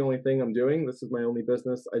 this is the only thing I'm doing. This is my only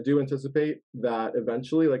business. I do anticipate that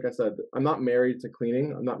eventually, like I said, I'm not married to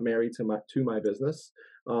cleaning. I'm not married to my business.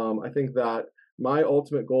 I think that my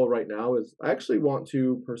ultimate goal right now is I actually want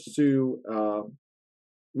to pursue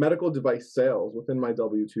medical device sales within my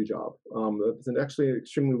W-2 job. It's actually an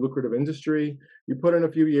extremely lucrative industry. You put in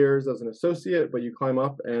a few years as an associate, but you climb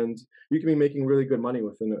up and you can be making really good money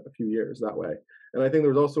within a few years that way. And I think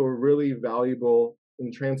there's also a really valuable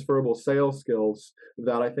and transferable sales skills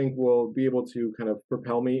that I think will be able to kind of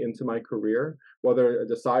propel me into my career, whether I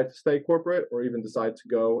decide to stay corporate or even decide to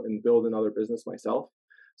go and build another business myself.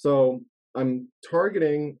 So I'm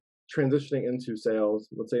targeting transitioning into sales,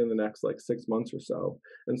 let's say in the next like 6 months or so.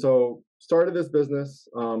 And so started this business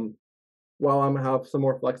while I'm have some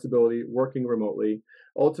more flexibility working remotely.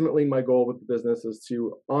 ultimately my goal with the business is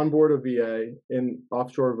to onboard a VA in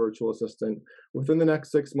offshore virtual assistant within the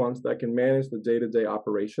next 6 months that can manage the day-to-day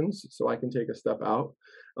operations so I can take a step out.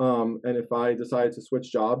 And if I decide to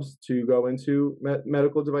switch jobs to go into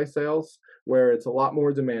medical device sales, where it's a lot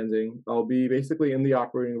more demanding, I'll be basically in the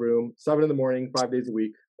operating room 7 in the morning, 5 days a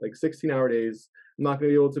week, like 16-hour days. I'm not going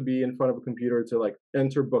to be able to be in front of a computer to like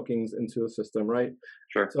enter bookings into a system, right?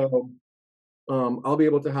 Sure. So I'll be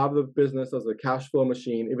able to have the business as a cash flow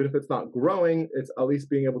machine, even if it's not growing, it's at least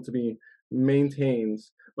being able to be maintained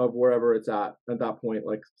of wherever it's at that point,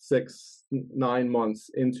 like 6, 9 months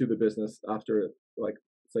into the business after, like,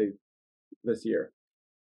 say, this year.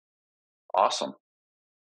 Awesome.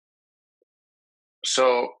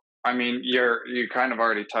 So, I mean, you kind of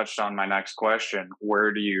already touched on my next question.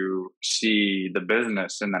 Where do you see the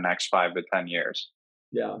business in the next 5 to 10 years?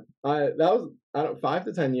 Yeah, I don't 5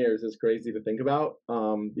 to 10 years is crazy to think about,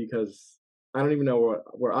 because I don't even know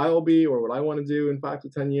where I'll be or what I want to do in 5 to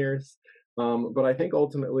 10 years. But I think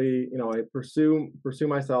ultimately, I pursue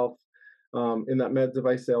myself in that med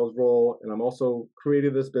device sales role, and I'm also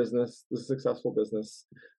created this business, this successful business.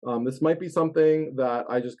 This might be something that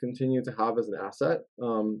I just continue to have as an asset,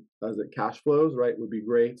 as it cash flows. Right, would be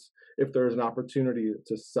great if there's an opportunity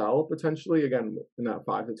to sell potentially again in that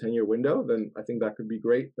 5 to 10 year window. Then I think that could be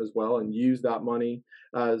great as well, and use that money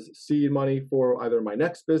as seed money for either my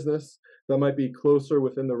next business that might be closer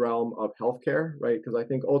within the realm of healthcare, right? Because I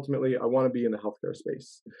think ultimately I want to be in the healthcare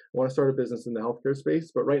space. I want to start a business in the healthcare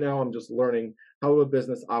space, but right now I'm just learning how a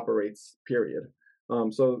business operates, period.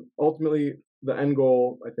 So ultimately, the end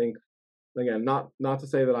goal, I think, again, not to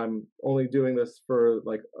say that I'm only doing this for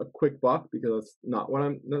like a quick buck, because that's not what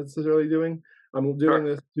I'm necessarily doing. I'm doing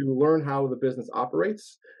Sure. this to learn how the business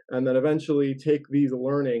operates, and then eventually take these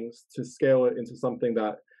learnings to scale it into something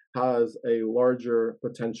that has a larger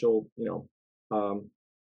potential,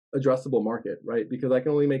 addressable market, right? Because I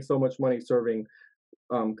can only make so much money serving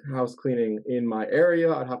house cleaning in my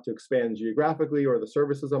area. I'd have to expand geographically or the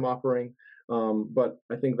services I'm offering. But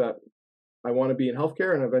I think that I want to be in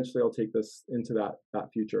healthcare, and eventually I'll take this into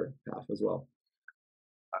that future path as well.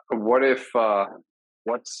 What if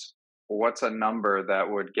what's a number that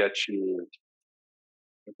would get you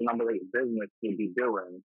what's a number that your business would be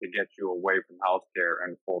doing to get you away from healthcare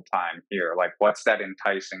and full time here? Like what's that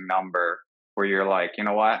enticing number where you're like, you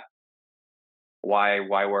know what? Why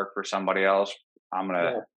work for somebody else? I'm gonna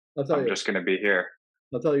Yeah, I'll tell I'm you. just gonna be here.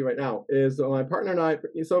 I'll tell you right now. Is my partner and I.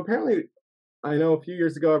 So apparently, I know a few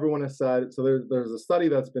years ago everyone has said, so there's a study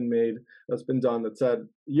that's been made, that's been done, that said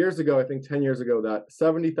years ago, I think 10 years ago, that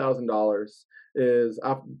 $70,000 is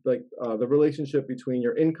like the relationship between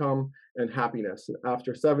your income and happiness.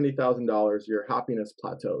 After $70,000, your happiness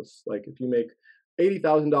plateaus. Like if you make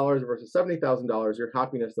 $80,000 versus $70,000, your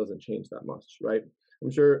happiness doesn't change that much, right?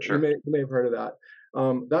 I'm sure Sure. you may have heard of that.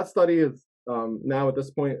 That study is now at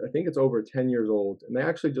this point, I think it's over 10 years old, and they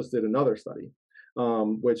actually just did another study,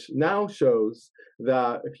 which now shows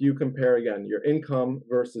that if you compare again your income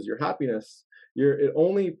versus your happiness, it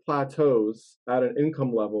only plateaus at an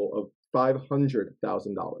income level of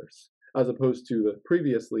 $500,000 as opposed to the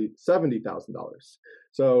previously $70,000.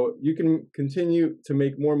 So you can continue to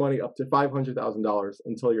make more money up to $500,000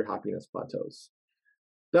 until your happiness plateaus.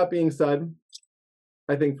 That being said,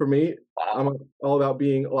 I think for me, Wow. I'm all about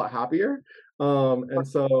being a lot happier. And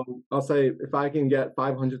so I'll say if I can get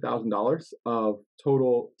 $500,000 of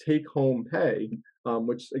total take home pay,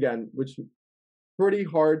 which pretty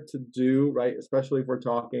hard to do, right? Especially if we're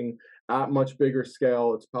talking at much bigger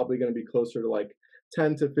scale, it's probably going to be closer to like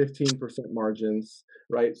 10 to 15% margins,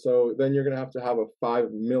 right? So then you're going to have a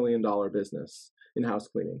 $5 million business in house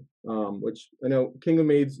cleaning, which I know King of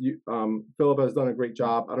Maids, Philip has done a great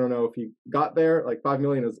job. I don't know if he got there. Like 5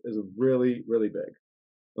 million is really, really big.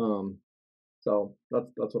 Um, so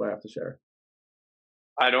that's what I have to share.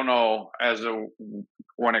 I don't know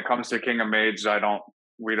when it comes to King of Maids,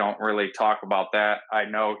 we don't really talk about that. I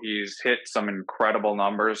know he's hit some incredible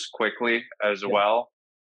numbers quickly as Yeah, well.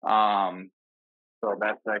 Um, so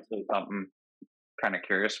that's actually something kind of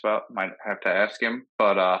curious about. Might have to ask him,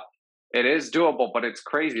 but it is doable. But it's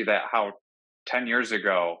crazy that how 10 years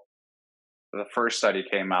ago the first study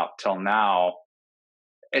came out till now,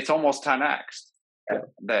 it's almost 10x. yeah,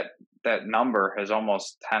 That that number has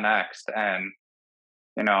almost 10x, and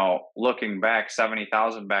looking back,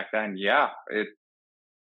 70,000 back then, yeah,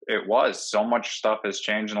 it was so much stuff has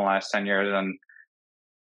changed in the last 10 years, and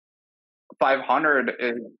 500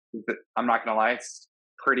 is, I'm not gonna lie, it's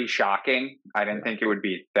pretty shocking. I didn't yeah, think it would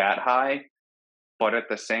be that high, but at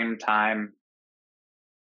the same time,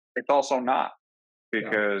 it's also not yeah,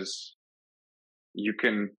 because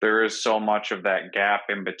there is so much of that gap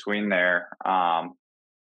in between there.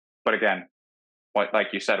 But again, what like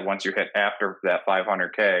you said, once you hit after that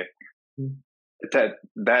 500K, Mm.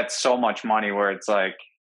 that's so much money where it's like,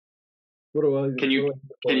 What do I can you what do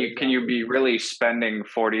I look for can you exactly? be really spending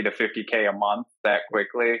 40 to 50K a month that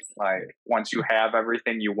quickly? Like once you have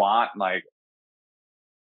everything you want, like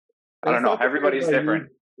I And don't it's know, not to say everybody's that I different.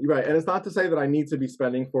 need right, and it's not to say that I need to be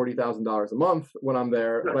spending $40,000 a month when I'm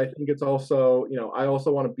there, but I think it's also, I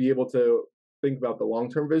also want to be able to think about the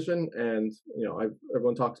long-term vision. And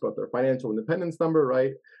everyone talks about their financial independence number,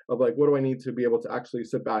 right? Of like, what do I need to be able to actually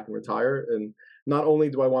sit back and retire? And not only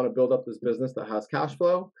do I want to build up this business that has cash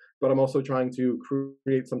flow, but I'm also trying to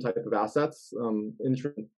create some type of assets,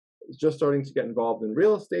 just starting to get involved in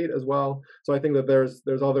real estate as well. So I think that there's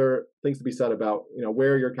other things to be said about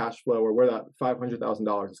where your cash flow or where that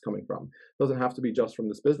 $500,000 is coming from. It doesn't have to be just from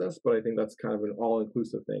this business, but I think that's kind of an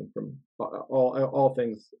all-inclusive thing from all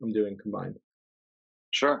things I'm doing combined.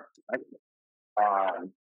 Sure.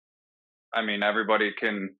 Um, I mean, everybody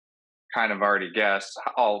can kind of already guess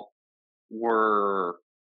were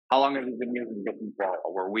how long have you been using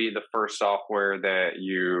biomedical? Were we the first software that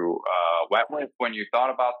you went with when you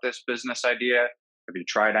thought about this business idea? Have you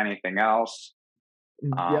tried anything else?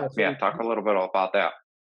 Yeah. Yeah, So talk a little bit about that.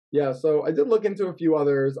 Yeah, so I did look into a few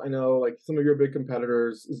others. I know like some of your big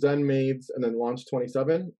competitors, Zen Maids and then Launch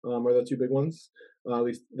 27 are the two big ones, at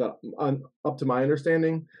least up to my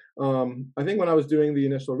understanding. I think when I was doing the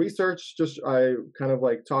initial research, just I kind of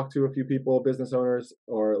like talked to a few people, business owners,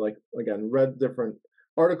 or like again read different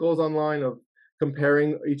articles online of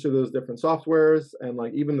comparing each of those different softwares and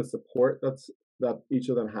like even the support that each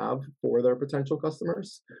of them have for their potential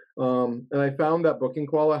customers. And I found that Booking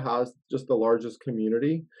Koala has just the largest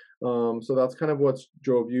community, so that's kind of what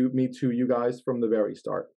drove me to you guys from the very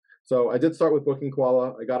start. So I did start with Booking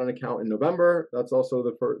Koala. I got an account in November. That's also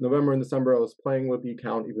the first November and December I was playing with the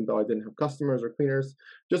account, even though I didn't have customers or cleaners,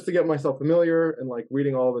 just to get myself familiar and like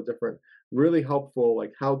reading all the different, really helpful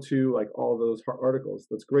like how to like all those articles.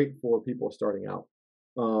 That's great for people starting out.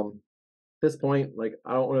 This point, like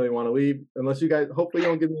I don't really want to leave unless you guys hopefully you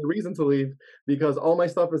don't give me a reason to leave because all my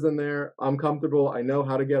stuff is in there. I'm comfortable. I know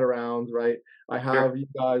how to get around, right? I Sure. have you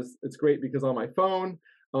guys. It's great because on my phone,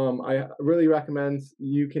 I really recommend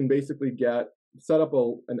you can basically set up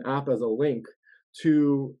an app as a link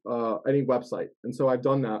to any website. And so I've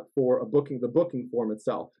done that for the booking form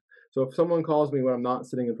itself. So if someone calls me when I'm not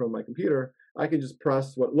sitting in front of my computer, I can just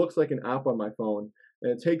press what looks like an app on my phone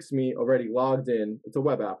and it takes me already logged in. It's a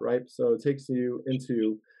web app, right? So it takes you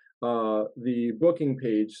into the booking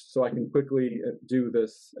page, so I can quickly do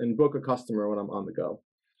this and book a customer when I'm on the go.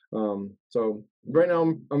 So right now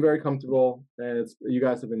I'm very comfortable, and you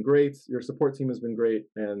guys have been great. Your support team has been great,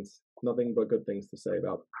 and nothing but good things to say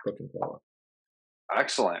about Booking Koala.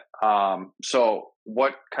 Excellent. So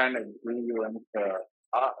what kind of drew you into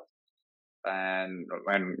us and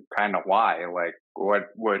kind of why? Like what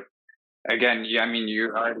would again, I mean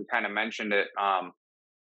you already kind of mentioned it,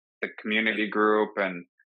 the community group and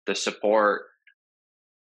the support.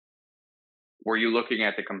 Were you looking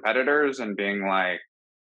at the competitors and being like,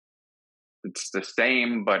 it's the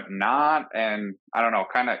same but not? And I don't know,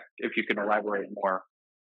 kind of if you could elaborate more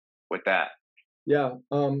with that. Yeah.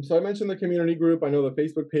 So I mentioned the community group. I know the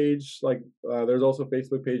Facebook page. Like, there's also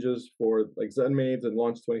Facebook pages for like ZenMaids and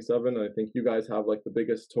Launch 27. I think you guys have like the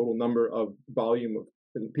biggest total number of volume of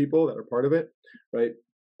people that are part of it, right?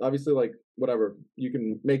 Obviously, like whatever you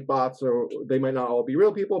can make bots, or they might not all be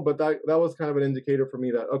real people, but that was kind of an indicator for me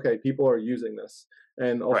that okay, people are using this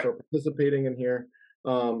and Right. also participating in here.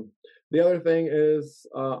 Um, the other thing is,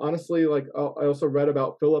 honestly, like I also read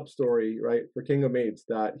about Philip's story, right, for King of Maids,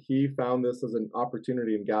 that he found this as an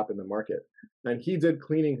opportunity and gap in the market, and he did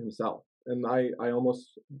cleaning himself, and I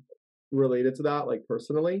almost related to that, like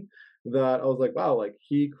personally, that I was like, wow, like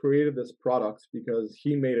he created this product because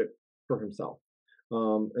he made it for himself.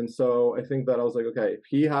 And so I think that I was like, okay, if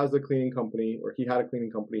he has a cleaning company or he had a cleaning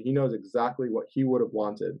company, he knows exactly what he would have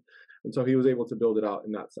wanted. And so he was able to build it out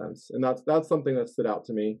in that sense. And that's something that stood out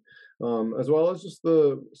to me, as well as just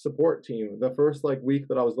the support team. The first like week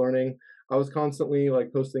that I was learning, I was constantly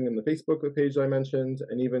like posting in the Facebook page I mentioned,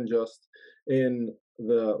 and even just in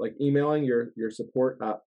the like emailing your support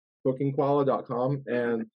at bookingkoala.com.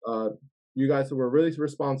 And you guys were really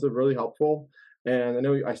responsive, really helpful. And I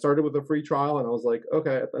know I started with a free trial, and I was like,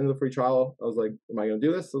 okay, at the end of the free trial, I was like, am I going to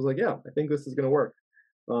do this? I was like, yeah, I think this is going to work.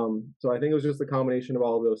 So I think it was just a combination of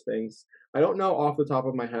all of those things. I don't know off the top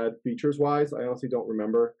of my head, features wise. I honestly don't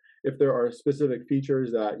remember if there are specific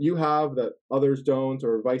features that you have that others don't,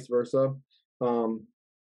 or vice versa. Um,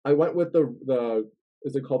 I went with the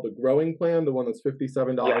is it called the growing plan, the one that's Yeah,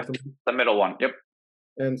 $57 a month? the middle one. Yep.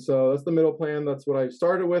 And so that's the middle plan. That's what I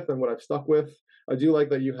started with and what I've stuck with. I do like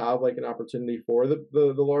that you have like an opportunity for the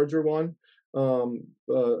larger one.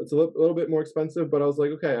 It's little bit more expensive, but I was like,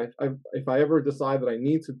 okay, if I ever decide that I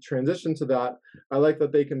need to transition to that, I like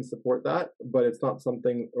that they can support that, but it's not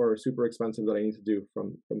something or super expensive that I need to do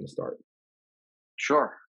from the start.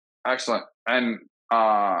 Sure. Excellent. And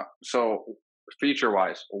so feature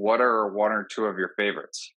wise, what are one or two of your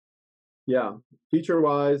favorites? Yeah, feature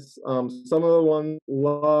wise, some of the ones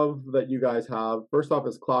love that you guys have. First off,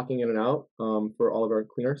 is clocking in and out for all of our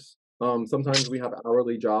cleaners. Sometimes we have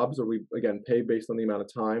hourly jobs, or we again pay based on the amount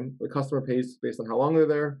of time. The customer pays based on how long they're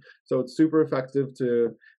there, so it's super effective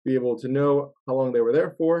to be able to know how long they were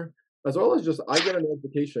there for, as well as just I get a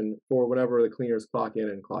notification for whenever the cleaners clock in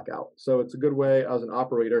and clock out. So it's a good way as an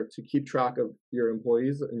operator to keep track of your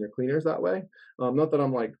employees and your cleaners that way. Not that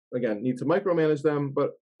I'm like again need to micromanage them,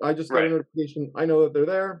 but I just get a Right. notification. I know that they're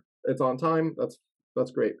there. It's on time.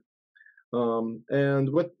 That's great. And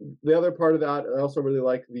with the other part of that, I also really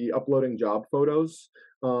like the uploading job photos.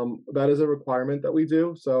 That is a requirement that we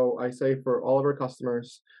do. So I say for all of our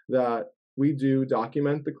customers that we do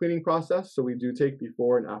document the cleaning process. So we do take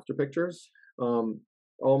before and after pictures. Um,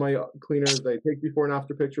 all my cleaners, they take before and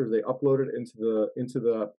after pictures. They upload it into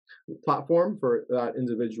the platform for that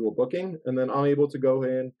individual booking, and then I'm able to go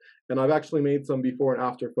in and I've actually made some before and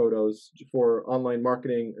after photos for online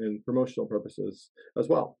marketing and promotional purposes as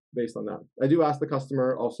well, based on that. I do ask the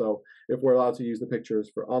customer also if we're allowed to use the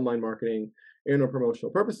pictures for online marketing and or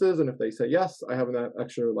promotional purposes. And if they say yes, I have that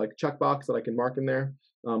extra like checkbox that I can mark in there,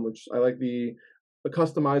 which I like the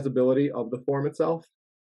customizability of the form itself.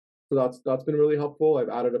 So that's been really helpful. I've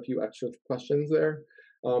added a few extra questions there.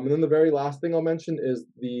 And then the very last thing I'll mention is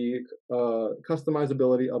the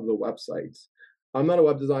customizability of the website. I'm not a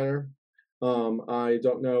web designer. I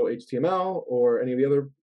don't know HTML or any of the other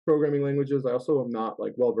programming languages. I also am not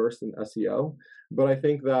like well versed in SEO, but I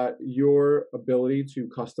think that your ability to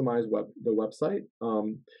customize the website,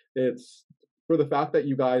 it's for the fact that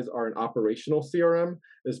you guys are an operational CRM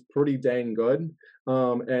is pretty dang good.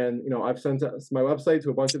 And I've sent my website to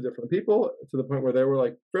a bunch of different people to the point where they were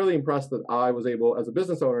like fairly impressed that I was able, as a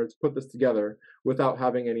business owner, to put this together without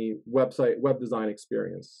having any web design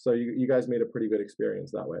experience. So you guys made a pretty good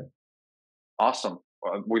experience that way. Awesome.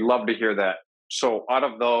 We love to hear that. So out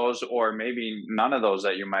of those, or maybe none of those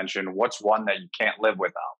that you mentioned, what's one that you can't live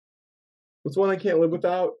without? What's one I can't live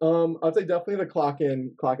without? I'd say definitely the clock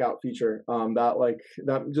in, clock out feature.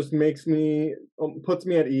 That just makes me puts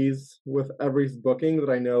me at ease with every booking that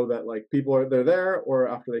I know that like people they're there or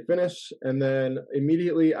after they finish, and then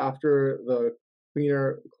immediately after the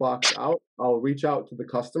cleaner clocks out, I'll reach out to the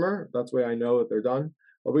customer. That's way I know that they're done.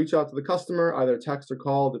 I'll reach out to the customer, either text or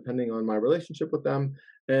call, depending on my relationship with them,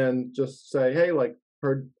 and just say, hey, like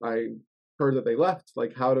heard that they left,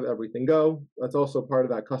 like how did everything go? That's also part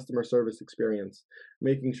of that customer service experience,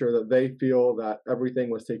 making sure that they feel that everything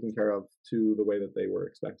was taken care of to the way that they were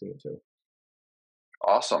expecting it to.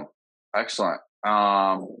 Awesome. Excellent.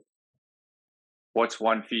 What's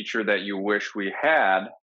one feature that you wish we had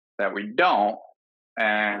that we don't,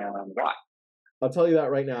 and why? I'll tell you that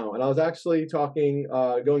right now. And I was actually talking,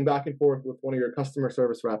 going back and forth with one of your customer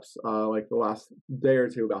service reps, like the last day or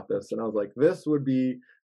two about this. And I was like, this would be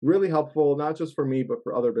really helpful, not just for me, but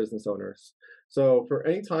for other business owners. So for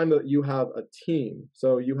any time that you have a team,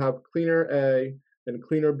 so you have cleaner A and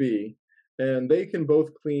cleaner B, and they can both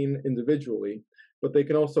clean individually, but they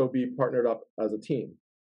can also be partnered up as a team,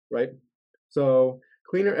 right? So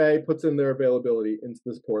Cleaner A puts in their availability into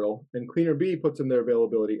this portal, and Cleaner B puts in their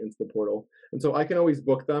availability into the portal. And so I can always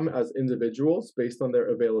book them as individuals based on their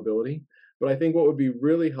availability. But I think what would be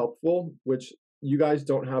really helpful, which you guys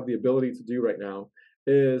don't have the ability to do right now,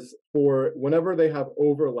 is for whenever they have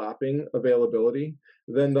overlapping availability,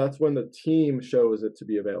 then that's when the team shows it to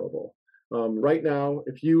be available. Right now,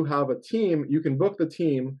 if you have a team, you can book the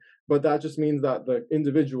team, but that just means that the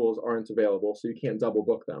individuals aren't available, so you can't double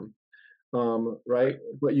book them. Right?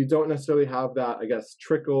 But you don't necessarily have that, I guess,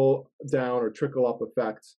 trickle down or trickle up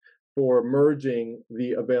effect for merging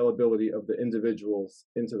the availability of the individuals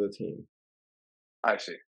into the team. I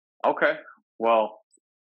see. Okay. Well,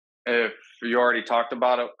 if you already talked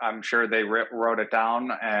about it, I'm sure they wrote it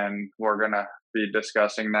down, and we're gonna be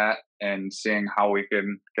discussing that and seeing how we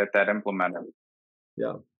can get that implemented.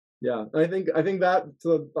 Yeah. Yeah. I think that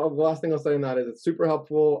so the last thing I'll say on that is it's super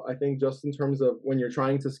helpful. I think just in terms of when you're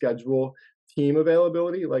trying to schedule team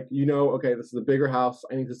availability, like okay, this is a bigger house.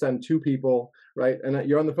 I need to send two people, right? And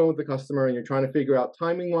you're on the phone with the customer and you're trying to figure out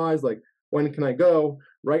timing wise, like when can I go?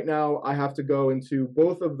 Right now, I have to go into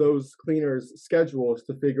both of those cleaners' schedules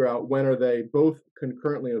to figure out when are they both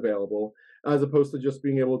concurrently available, as opposed to just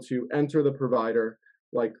being able to enter the provider,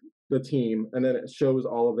 like the team, and then it shows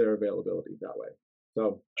all of their availability that way.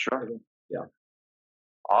 So, I Sure. think, yeah,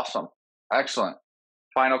 Awesome. Excellent.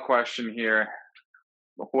 Final question here.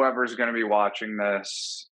 Whoever's going to be watching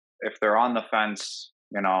this, if they're on the fence,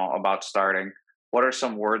 about starting, what are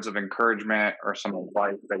some words of encouragement or some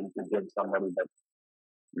advice that you could give somebody that's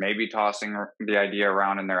maybe tossing the idea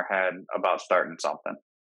around in their head about starting something?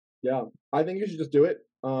 yeah. I think you should just do it.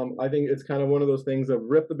 I think it's kind of one of those things of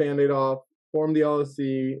rip the band-aid off, form the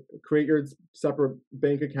LLC, create your separate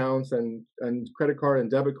bank accounts and credit card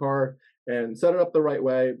and debit card, and set it up the right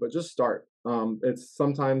way. But just start. It's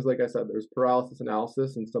sometimes, like I said, there's paralysis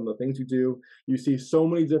analysis and some of the things you do. You see so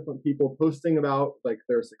many different people posting about like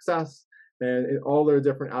their success and in all their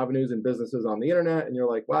different avenues and businesses on the internet, and you're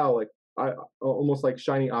like, wow, like I almost like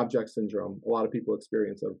shiny object syndrome. A lot of people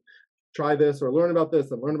experience of try this or learn about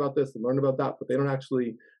this and learn about this and learn about that, but they don't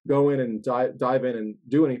actually go in and dive in and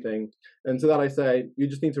do anything. And to that, I say, you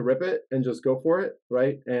just need to rip it and just go for it,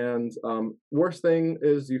 right? And worst thing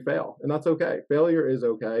is you fail, and that's okay. Failure is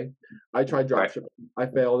okay. I tried Right. dropshipping, I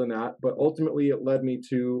failed in that, but ultimately it led me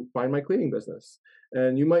to find my cleaning business.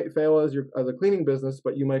 And you might fail as a cleaning business,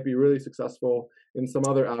 but you might be really successful in some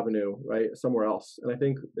other avenue, right? Somewhere else. And I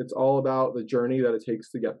think it's all about the journey that it takes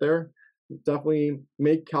to get there. Definitely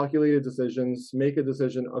make calculated decisions, make a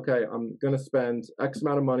decision, okay, I'm going to spend X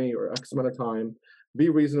amount of money or X amount of time, be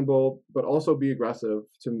reasonable, but also be aggressive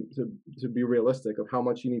to be realistic of how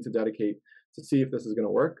much you need to dedicate to see if this is going to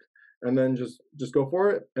work. And then just go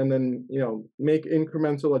for it. And then, make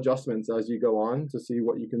incremental adjustments as you go on to see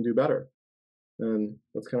what you can do better. And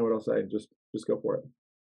that's kind of what I'll say. Just go for it.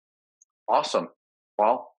 Awesome.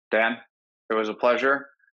 Well, Dan, it was a pleasure.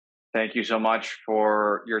 Thank you so much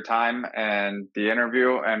for your time and the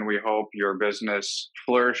interview. And we hope your business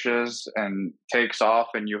flourishes and takes off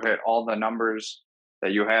and you hit all the numbers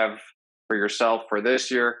that you have for yourself for this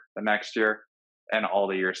year, the next year, and all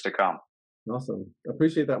the years to come. Awesome.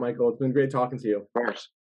 Appreciate that, Michael. It's been great talking to you. Of course.